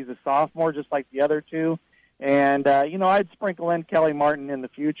guy. He's a sophomore just like the other 2. And, I'd sprinkle in Kelly-Martin in the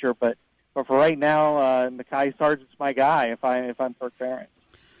future. But for right now, Mekhi Sargent's my guy if I'm Kirk Ferentz.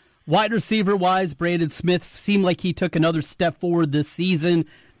 Wide receiver-wise, Braden Smith seemed like he took another step forward this season.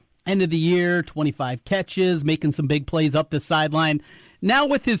 End of the year, 25 catches, making some big plays up the sideline. Now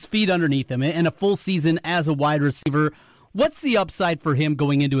with his feet underneath him and a full season as a wide receiver, what's the upside for him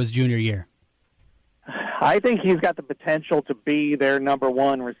going into his junior year? I think he's got the potential to be their number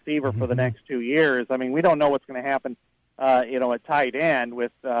 1 receiver for the next 2 years. We don't know what's going to happen, at tight end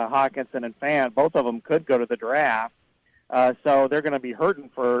with Hawkinson and Fant. Both of them could go to the draft. So they're going to be hurting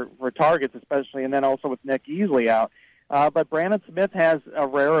for targets, especially, and then also with Nick Easley out. But Brandon Smith has a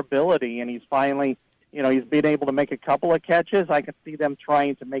rare ability, and he's finally, he's been able to make a couple of catches. I can see them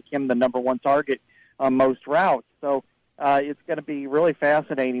trying to make him the number 1 target on most routes. So it's going to be really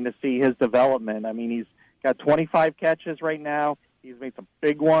fascinating to see his development. He's got 25 catches right now. He's made some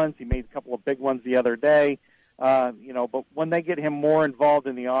big ones. He made a couple of big ones the other day. But when they get him more involved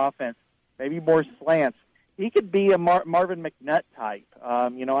in the offense, maybe more slants, he could be a Marvin McNutt type. I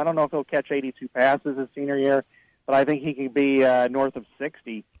don't know if he'll catch 82 passes his senior year, but I think he can be north of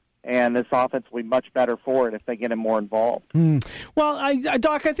 60, and this offense will be much better for it if they get him more involved. Well,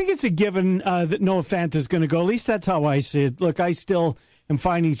 Doc, I think it's a given that Noah Fant is going to go. At least that's how I see it. Look, I still am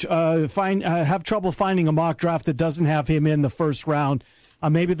have trouble finding a mock draft that doesn't have him in the first round.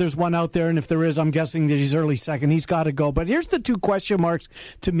 Maybe there's one out there, and if there is, I'm guessing that he's early second. He's got to go. But here's the two question marks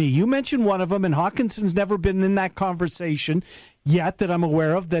to me. You mentioned one of them, and Hawkinson's never been in that conversation yet that I'm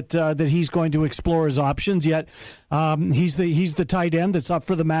aware of, that he's going to explore his options. Yet he's the tight end that's up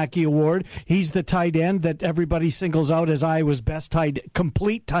for the Mackey Award. He's the tight end that everybody singles out as Iowa's best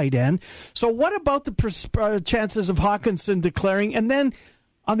complete tight end. So what about the chances of Hawkinson declaring? And then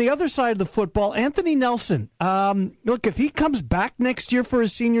on the other side of the football, Anthony Nelson. Look, if he comes back next year for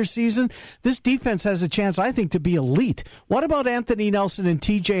his senior season, this defense has a chance, I think, to be elite. What about Anthony Nelson and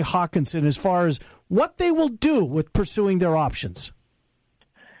TJ Hawkinson as far as what they will do with pursuing their options?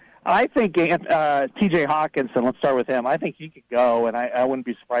 I think TJ Hawkinson, let's start with him. I think he could go, and I wouldn't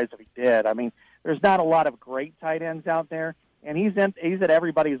be surprised if he did. I mean, there's not a lot of great tight ends out there, and he's at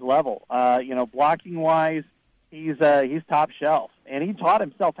everybody's level. Blocking-wise, he's top shelf. And he taught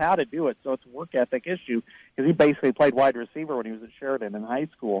himself how to do it, so it's a work ethic issue because he basically played wide receiver when he was at Sheridan in high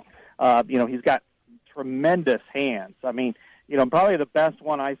school. He's got tremendous hands. I mean, probably the best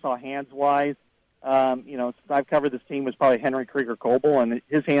one I saw hands-wise, since I've covered this team, was probably Henry Krieger-Coble, and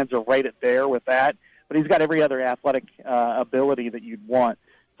his hands are right there with that. But he's got every other athletic ability that you'd want.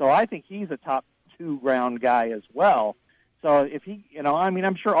 So I think he's a top 2-round guy as well. So if he,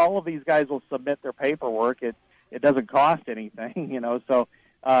 I'm sure all of these guys will submit their paperwork. It doesn't cost anything, So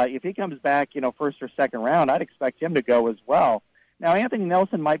if he comes back, first or second round, I'd expect him to go as well. Now, Anthony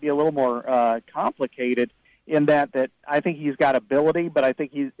Nelson might be a little more complicated in that I think he's got ability, but I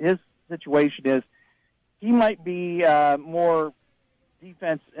think his situation is he might be more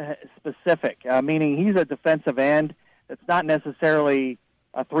defense specific, meaning he's a defensive end that's not necessarily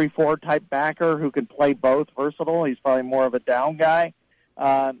a 3-4 type backer who can play both, versatile. He's probably more of a down guy,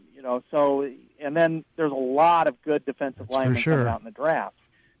 And then there's a lot of good defensive linemen coming out in the draft.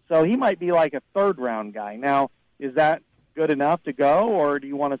 So he might be like a 3rd-round guy. Now, is that good enough to go, or do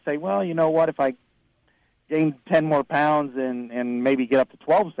you want to say, well, you know what, if I gain 10 more pounds and maybe get up to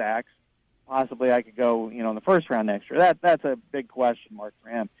 12 sacks, possibly I could go, in the 1st round next year. That's a big question mark for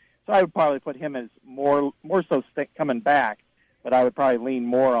him. So I would probably put him as more so coming back, but I would probably lean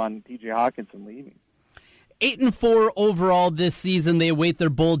more on T.J. Hawkinson leaving. 8-4 overall this season. They await their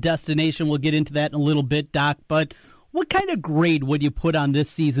bowl destination. We'll get into that in a little bit, Doc. But what kind of grade would you put on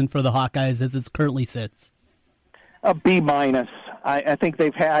this season for the Hawkeyes as it currently sits? A B-. I think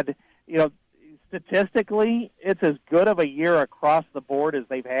they've had, statistically, it's as good of a year across the board as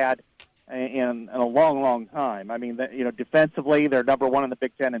they've had in a long, long time. I mean, defensively, they're number 1 in the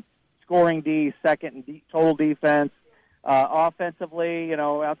Big Ten in scoring D, 2nd in total defense. Offensively,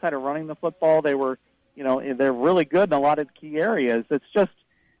 outside of running the football, they were, they're really good in a lot of key areas. It's just,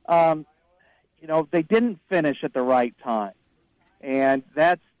 they didn't finish at the right time. And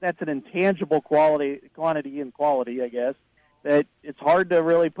that's an intangible quantity and quality, I guess, that it's hard to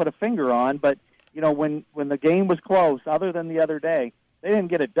really put a finger on. But, when the game was close, other than the other day, they didn't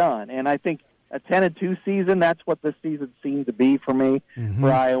get it done. And I think a 10-2 season, that's what this season seemed to be for me,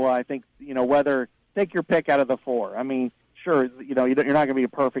 for Iowa. I think, whether take your pick out of the 4. I mean, sure, you're not going to be a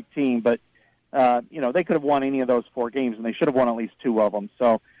perfect team, but they could have won any of those 4 games, and they should have won at least 2 of them.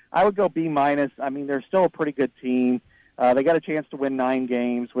 So I would go B-. I mean, they're still a pretty good team. They got a chance to win 9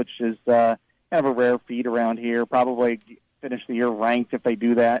 games, which is kind of a rare feat around here. Probably finish the year ranked if they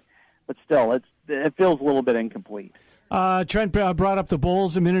do that. But still, it feels a little bit incomplete. Trent brought up the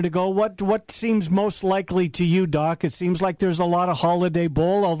bowls a minute ago. What seems most likely to you, Doc? It seems like there's a lot of Holiday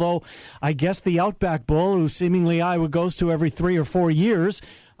Bowl, although I guess the Outback Bowl, who seemingly Iowa goes to every 3 or 4 years,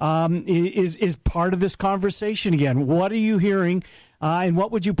 is part of this conversation again. What are you hearing, and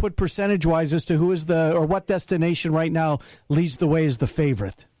what would you put percentage-wise as to who is or what destination right now leads the way as the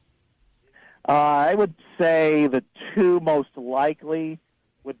favorite? I would say the 2 most likely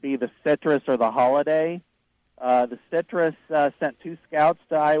would be the Citrus or the Holiday. The Citrus sent 2 scouts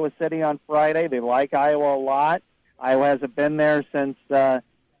to Iowa City on Friday. They like Iowa a lot. Iowa hasn't been there since the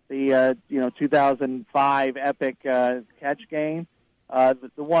 2005 epic catch game. The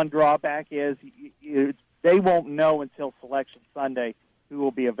one drawback is they won't know until Selection Sunday who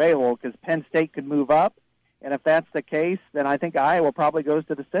will be available because Penn State could move up, and if that's the case, then I think Iowa probably goes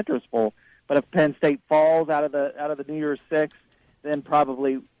to the Citrus Bowl. But if Penn State falls out of the New Year's Six, then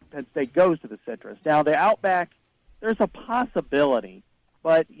probably Penn State goes to the Citrus. Now the Outback, there's a possibility,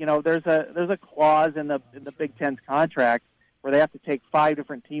 but there's a clause in the Big Ten's contract where they have to take 5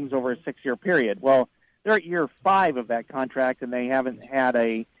 different teams over a 6-year period. Well, they're at year 5 of that contract, and they haven't had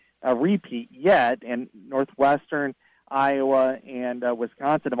a repeat yet. And Northwestern, Iowa, and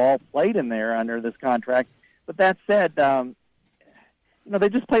Wisconsin have all played in there under this contract. But that said, they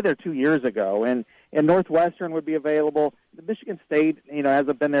just played there 2 years ago, and and Northwestern would be available. The Michigan State,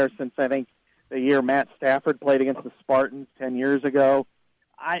 hasn't been there since, I think, the year Matt Stafford played against the Spartans 10 years ago.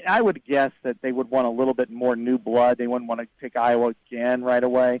 I would guess that they would want a little bit more new blood. They wouldn't want to pick Iowa again right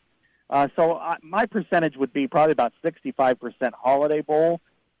away. So my percentage would be probably about 65% Holiday Bowl,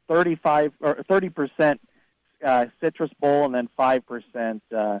 30% Citrus Bowl, and then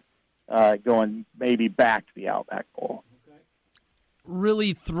 5% going maybe back to the Outback Bowl.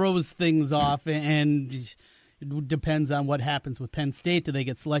 Really throws things off, and it depends on what happens with Penn State. Do they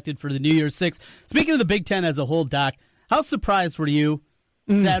get selected for the New Year's Six? Speaking of the Big Ten as a whole, Doc, how surprised were you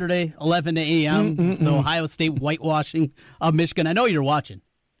Saturday, 11 a.m., the Ohio State whitewashing of Michigan? I know you're watching.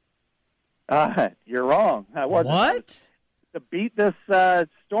 You're wrong. I wasn't. What? To beat this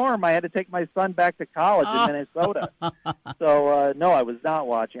storm, I had to take my son back to college in Minnesota. So, no, I was not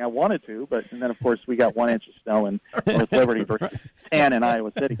watching. I wanted to, and then, of course, we got 1 inch of snow in North Liberty versus 10 in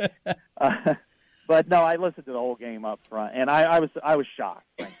Iowa City. But, no, I listened to the whole game up front, and I was shocked,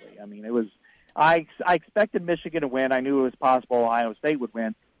 frankly. I mean, it was I expected Michigan to win. I knew it was possible Ohio State would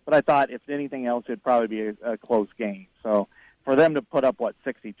win, but I thought, if anything else, it would probably be a close game. So for them to put up,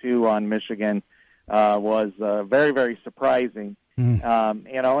 62 on Michigan was very, very surprising. And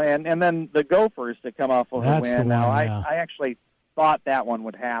then the Gophers to come off of a win. Now, I actually thought that one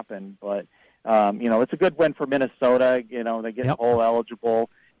would happen, but, it's a good win for Minnesota. They get bowl eligible,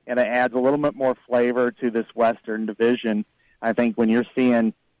 and it adds a little bit more flavor to this Western Division. I think when you're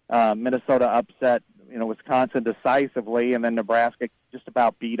seeing Minnesota upset, Wisconsin decisively, and then Nebraska just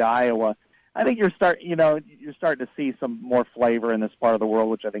about beat Iowa, I think you're starting to see some more flavor in this part of the world,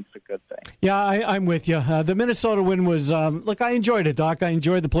 which I think is a good thing. Yeah, I'm with you. The Minnesota win was, look, I enjoyed it, Doc. I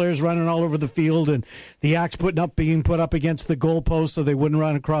enjoyed the players running all over the field and the axe being put up against the goalpost so they wouldn't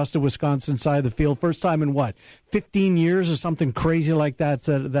run across the Wisconsin side of the field. First time in 15 years or something crazy like that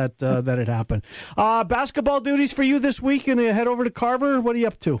that it happened. Basketball duties for you this week, and head over to Carver. What are you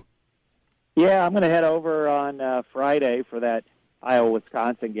up to? Yeah, I'm going to head over on Friday for that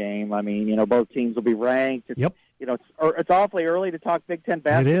Iowa-Wisconsin game. I mean, both teams will be ranked. It's awfully early to talk Big Ten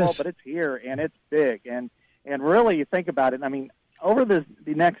basketball, but it's here, and it's big. And really, you think about it, I mean, over the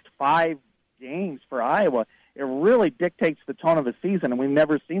next 5 games for Iowa, it really dictates the tone of the season, and we've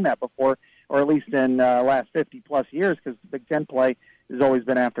never seen that before, or at least in the last 50-plus years, because Big Ten play has always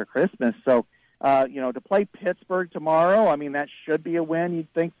been after Christmas. So, to play Pittsburgh tomorrow, I mean, that should be a win,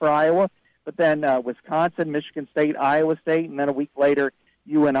 you'd think, for Iowa. But then Wisconsin, Michigan State, Iowa State, and then a week later,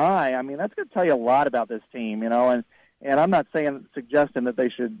 UNI. I mean, that's going to tell you a lot about this team, and I'm not suggesting that they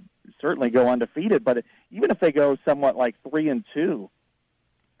should certainly go undefeated, but even if they go somewhat like 3-2,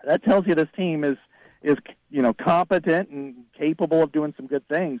 that tells you this team is competent and capable of doing some good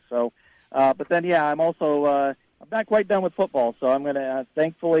things. So, but then I'm also I'm not quite done with football, so I'm going to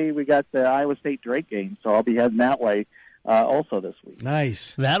thankfully we got the Iowa State Drake game, so I'll be heading that way. Also this week.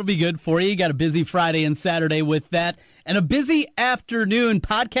 Nice. That'll be good for you. You got a busy Friday and Saturday with that, and a busy afternoon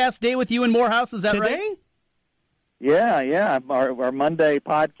podcast day with you and Morehouse. Is that today? Right? Yeah. Our Monday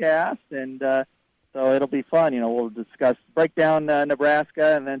podcast, and so it'll be fun. We'll break down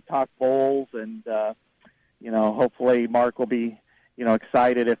Nebraska, and then talk bowls, and hopefully Mark will be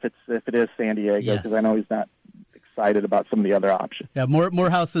excited if it is San Diego, because I know he's not excited about some of the other options. Yeah,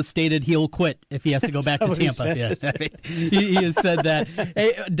 Morehouse has stated he'll quit if he has to go back to Tampa. He has said that.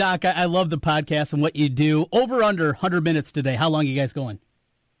 Hey, Doc, I love the podcast and what you do. Over under 100 minutes today. How long are you guys going?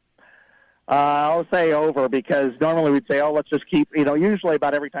 I'll say over, because normally we'd say, let's just keep, usually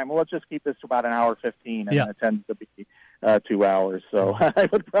about every time, let's just keep this to about an hour 15, and it tends to be 2 hours. So I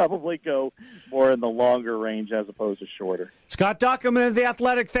would probably go more in the longer range as opposed to shorter. Scott Dockerman of The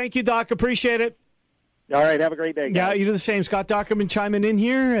Athletic. Thank you, Doc. Appreciate it. All right, have a great day, guys. Yeah, you do the same. Scott Dockerman chiming in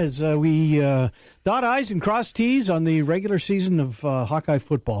here as we dot I's and cross T's on the regular season of Hawkeye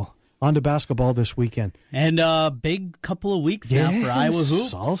football. On to basketball this weekend. And a big couple of weeks now for Iowa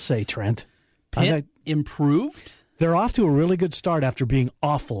hoops. I'll say, Trent. Pitt improved. They're off to a really good start after being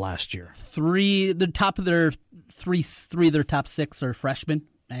awful last year. The top of their three of their top 6 are freshmen,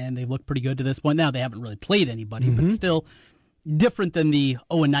 and they look pretty good to this point. Now, they haven't really played anybody, but still different than the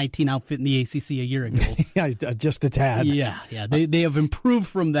 0-19 outfit in the ACC a year ago. Yeah, just a tad. Yeah. They have improved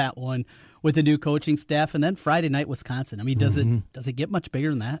from that one with the new coaching staff. And then Friday night, Wisconsin. I mean, does it get much bigger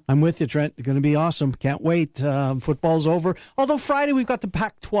than that? I'm with you, Trent. It's going to be awesome. Can't wait. Football's over. Although Friday we've got the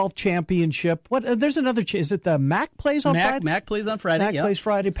Pac-12 championship. There's another. Is it the MAC plays on Friday? MAC plays on Friday. MAC plays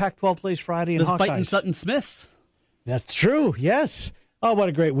Friday. Pac-12 plays Friday. And Hawkeyes fighting Sutton Smiths. That's true. Yes. Oh, what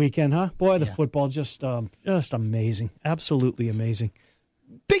a great weekend, huh? Boy, the football just amazing. Absolutely amazing.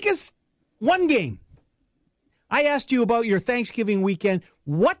 Biggest one game. I asked you about your Thanksgiving weekend.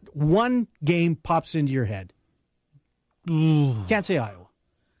 What one game pops into your head? Can't say Iowa.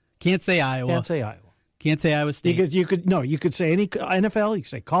 Can't say Iowa. Can't say Iowa. Can't say Iowa State. Because you could say any NFL, you could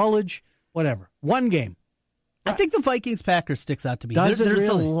say college, whatever. One game. I think the Vikings-Packers sticks out to me. Does it There's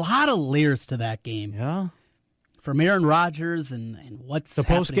really? a lot of layers to that game. Yeah. From Aaron Rodgers and what's the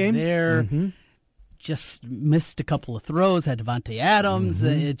happening post-game? there. Mm-hmm. Just missed a couple of throws, had Devontae Adams.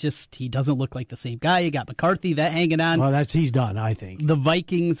 He doesn't look like the same guy. You got McCarthy that hanging on. Well, he's done, I think. The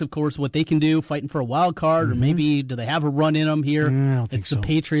Vikings, of course, what they can do, fighting for a wild card, or maybe do they have a run in them here? I don't think it's so. the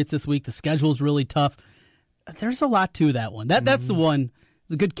Patriots this week. The schedule's really tough. There's a lot to that one. That's the one.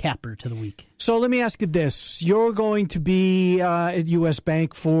 It's a good capper to the week. So let me ask you this. You're going to be at U.S.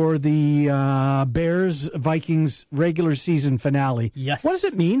 Bank for the Bears-Vikings regular season finale. Yes. What does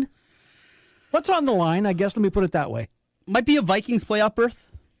it mean? What's on the line? I guess let me put it that way. Might be a Vikings playoff berth.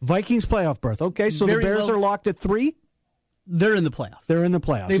 Vikings playoff berth. Okay, so Very the Bears well. are locked at 3? They're in the playoffs. They're in the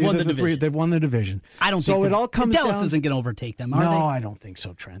playoffs. They've won Either the division. They've won the division. I don't so think it all comes Dallas down. isn't going to overtake them, are No, they? I don't think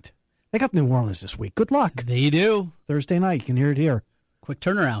so, Trent. They got New Orleans this week. Good luck. They do. Thursday night. You can hear it here. Quick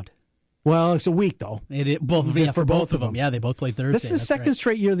turnaround. Well, it's a week, though. For both of them. Yeah, they both played Thursday. This is the second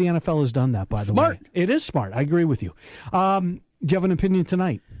straight year the NFL has done that, by the way. Smart. It is smart. I agree with you. Do you have an opinion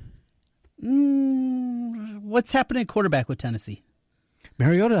tonight? What's happening at quarterback with Tennessee?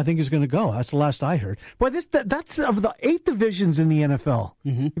 Mariota, I think, is going to go. That's the last I heard. Boy, that's of the 8 divisions in the NFL.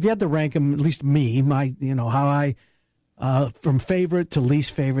 Mm-hmm. If you had to rank them, at least me, how I, from favorite to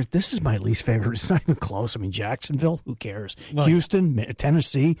least favorite, this is my least favorite. It's not even close. I mean, Jacksonville, who cares? Well, Houston,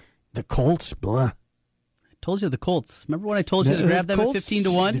 Tennessee, the Colts, blah. I told you the Colts. Remember when I told you to grab them at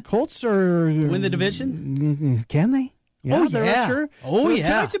 15-1? The Colts are win the division? Can they? Yeah, they're sure. Oh, yeah.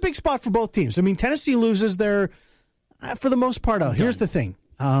 Tonight's a big spot for both teams. I mean, Tennessee loses their, for the most part, out. Here's the thing.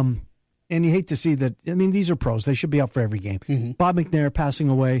 And you hate to see that. I mean, these are pros. They should be up for every game. Mm-hmm. Bob McNair passing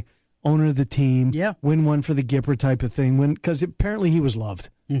away, owner of the team. Yeah. Win one for the Gipper type of thing. Because apparently he was loved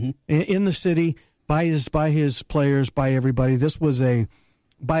in the city by his players, by everybody. This was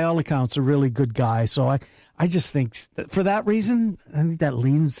by all accounts, a really good guy. So I just think that for that reason, I think that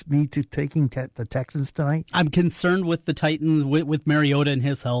leans me to taking the Texans tonight. I'm concerned with the Titans, with Mariota and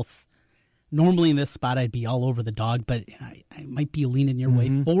his health. Normally in this spot, I'd be all over the dog, but I might be leaning your way.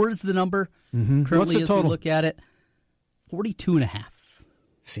 4 is the number. Currently, What's the as total? we look at it, 42.5.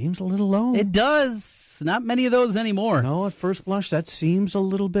 Seems a little low. It does. Not many of those anymore. No, at first blush, that seems a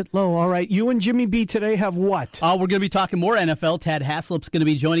little bit low. All right, you and Jimmy B today have what? We're going to be talking more NFL. Tad Haslip's going to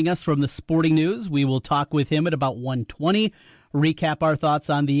be joining us from the Sporting News. We will talk with him at about 1:20. Recap our thoughts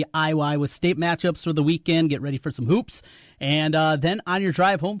on the Iowa State matchups for the weekend. Get ready for some hoops. And then on your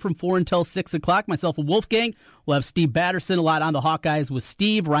drive home from 4 until 6 o'clock, myself and Wolfgang, we'll have Steve Batterson, a lot on the Hawkeyes with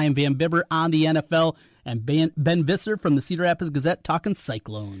Steve, Ryan Van Bibber on the NFL, and Ben Visser from the Cedar Rapids Gazette talking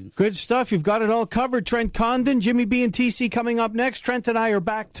Cyclones. Good stuff. You've got it all covered. Trent Condon, Jimmy B, and TC coming up next. Trent and I are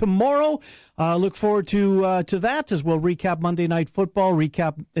back tomorrow. Look forward to that as we'll recap Monday Night Football. Are you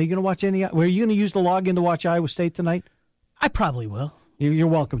going to watch any? Were you going to use the login to watch Iowa State tonight? I probably will. You're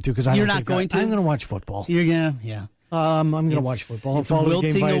welcome to, because You're not going to? I'm going to watch football. You're going to, yeah. I'm going to watch football. It's follow the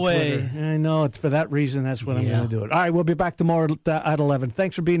game wilting via away. Twitter. I know. It's for that reason. That's when I'm going to do it. All right, we'll be back tomorrow at 11.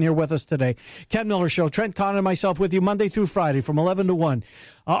 Thanks for being here with us today. Ken Miller Show. Trent Conn and myself with you Monday through Friday from 11 to 1.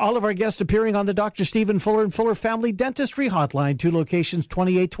 All of our guests appearing on the Dr. Stephen Fuller and Fuller Family Dentistry Hotline. 2 locations,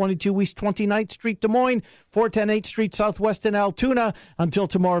 2822 East 29th Street, Des Moines, 410 8th Street Southwest in Altoona. Until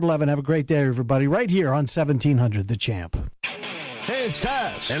tomorrow at 11. Have a great day, everybody. Right here on 1700 The Champ. Hey, it's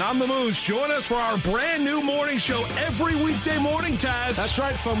Taz. And I'm the Moose. Join us for our brand new morning show every weekday morning, Taz. That's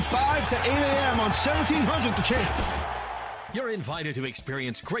right, from 5 to 8 a.m. on 1700 The Champ. You're invited to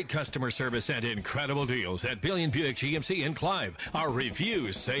experience great customer service and incredible deals at Billion Buick GMC in Clive. Our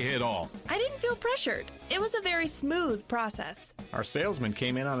reviews say it all. I didn't feel pressured. It was a very smooth process. Our salesman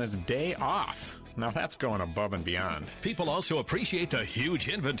came in on his day off. Now that's going above and beyond. People also appreciate the huge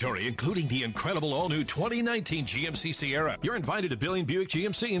inventory, including the incredible all-new 2019 GMC Sierra. You're invited to Billion Buick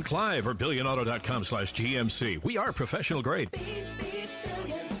GMC in Clive or BillionAuto.com/GMC. We are professional grade.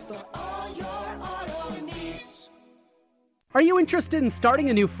 Are you interested in starting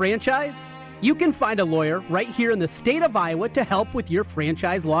a new franchise? You can find a lawyer right here in the state of Iowa to help with your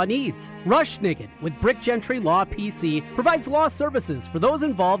franchise law needs. Rush Niggin with Brick Gentry Law PC provides law services for those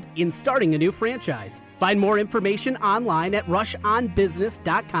involved in starting a new franchise. Find more information online at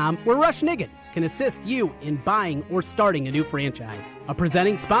rushonbusiness.com, where Rush Niggin can assist you in buying or starting a new franchise. A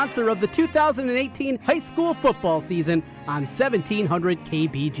presenting sponsor of the 2018 high school football season on 1700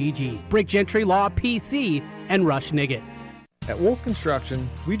 KBGG. Brick Gentry Law PC and Rush Niggin. At Wolf Construction,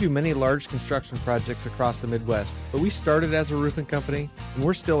 we do many large construction projects across the Midwest, but we started as a roofing company, and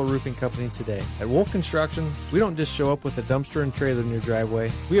we're still a roofing company today. At Wolf Construction, we don't just show up with a dumpster and trailer in your driveway.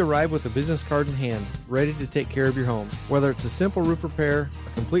 We arrive with a business card in hand, ready to take care of your home. Whether it's a simple roof repair, a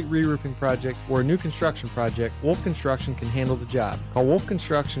complete re-roofing project, or a new construction project, Wolf Construction can handle the job. Call Wolf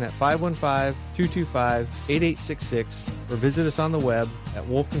Construction at 515-225-8866 or visit us on the web at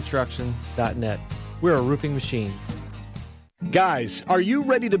wolfconstruction.net. We're a roofing machine. Guys, are you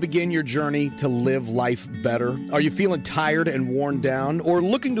ready to begin your journey to live life better? Are you feeling tired and worn down, or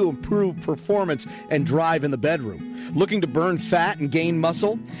looking to improve performance and drive in the bedroom? Looking to burn fat and gain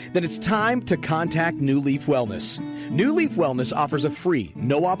muscle? Then it's time to contact New Leaf Wellness. New Leaf Wellness offers a free,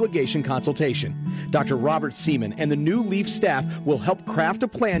 no-obligation consultation. Dr. Robert Seaman and the New Leaf staff will help craft a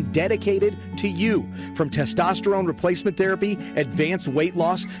plan dedicated to you. From testosterone replacement therapy, advanced weight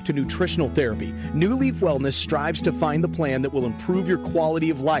loss, to nutritional therapy, New Leaf Wellness strives to find the plan that will improve your quality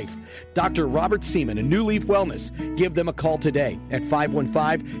of life. Dr. Robert Seaman and New Leaf Wellness. Give them a call today at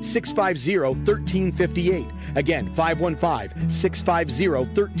 515-650-1358. Again,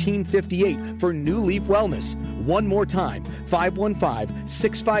 515-650-1358 for New Leaf Wellness. One more time,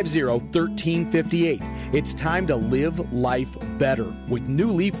 515-650-1358. It's time to live life better with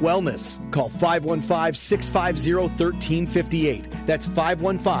New Leaf Wellness. Call 515-650-1358. That's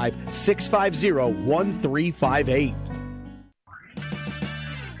 515-650-1358.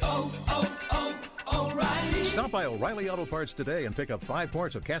 Stop by O'Reilly Auto Parts today and pick up 5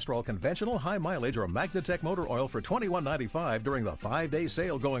 quarts of Castrol conventional, high mileage, or Magnatech motor oil for $21.95 during the 5-day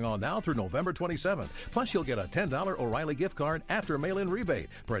sale going on now through November 27th. Plus, you'll get a $10 O'Reilly gift card after mail-in rebate.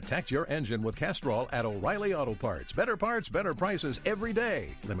 Protect your engine with Castrol at O'Reilly Auto Parts. Better parts, better prices every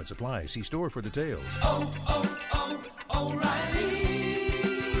day. Limit supply. See store for details.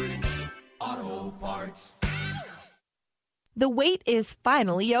 O'Reilly Auto Parts. The wait is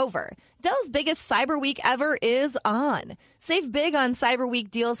finally over. Dell's biggest Cyber Week ever is on. Save big on Cyber Week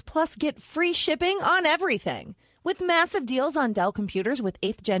deals, plus get free shipping on everything. With massive deals on Dell computers with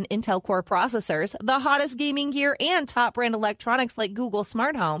 8th Gen Intel Core processors, the hottest gaming gear, and top brand electronics like Google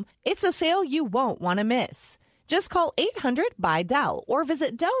Smart Home, it's a sale you won't want to miss. Just call 800-BY-DELL or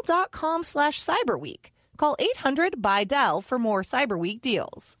visit Dell.com/CyberWeek. Call 800-BY-DELL for more Cyber Week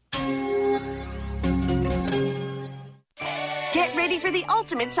deals. Get ready for the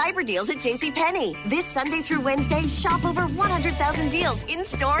ultimate cyber deals at JCPenney. This Sunday through Wednesday, shop over 100,000 deals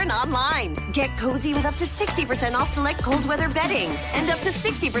in-store and online. Get cozy with up to 60% off select cold weather bedding and up to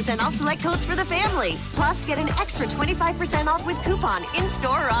 60% off select coats for the family. Plus, get an extra 25% off with coupon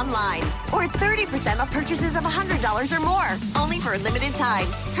in-store or online. Or 30% off purchases of $100 or more. Only for a limited time.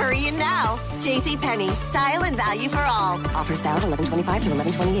 Hurry in now. JCPenney. Style and value for all. Offers valid 11/25 through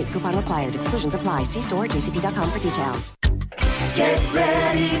 11/28. Coupon required. Exclusions apply. See store at jcp.com for details. Get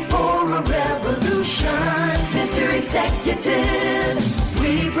ready for a revolution, Mr. Executive.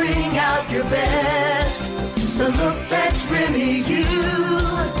 We bring out your best, the look that's really you.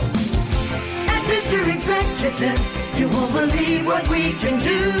 At Mr. Executive, you won't believe what we can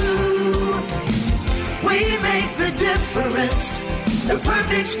do. We make the difference, the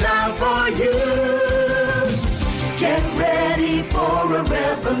perfect style for you. Get ready for a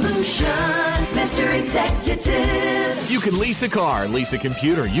revolution, Mr. Executive. You can lease a car, lease a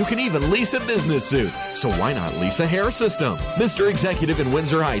computer, you can even lease a business suit. So why not lease a hair system? Mr. Executive in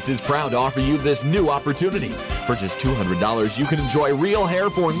Windsor Heights is proud to offer you this new opportunity. For just $200, you can enjoy real hair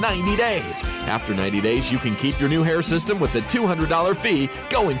for 90 days. After 90 days, you can keep your new hair system with the $200 fee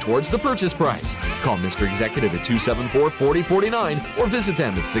going towards the purchase price. Call Mr. Executive at 274-4049 or visit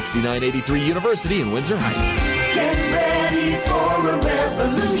them at 6983 University in Windsor Heights. Get ready for a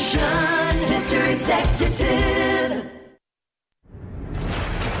revolution, Mr. Executive.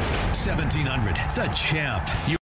 1700, The Champ.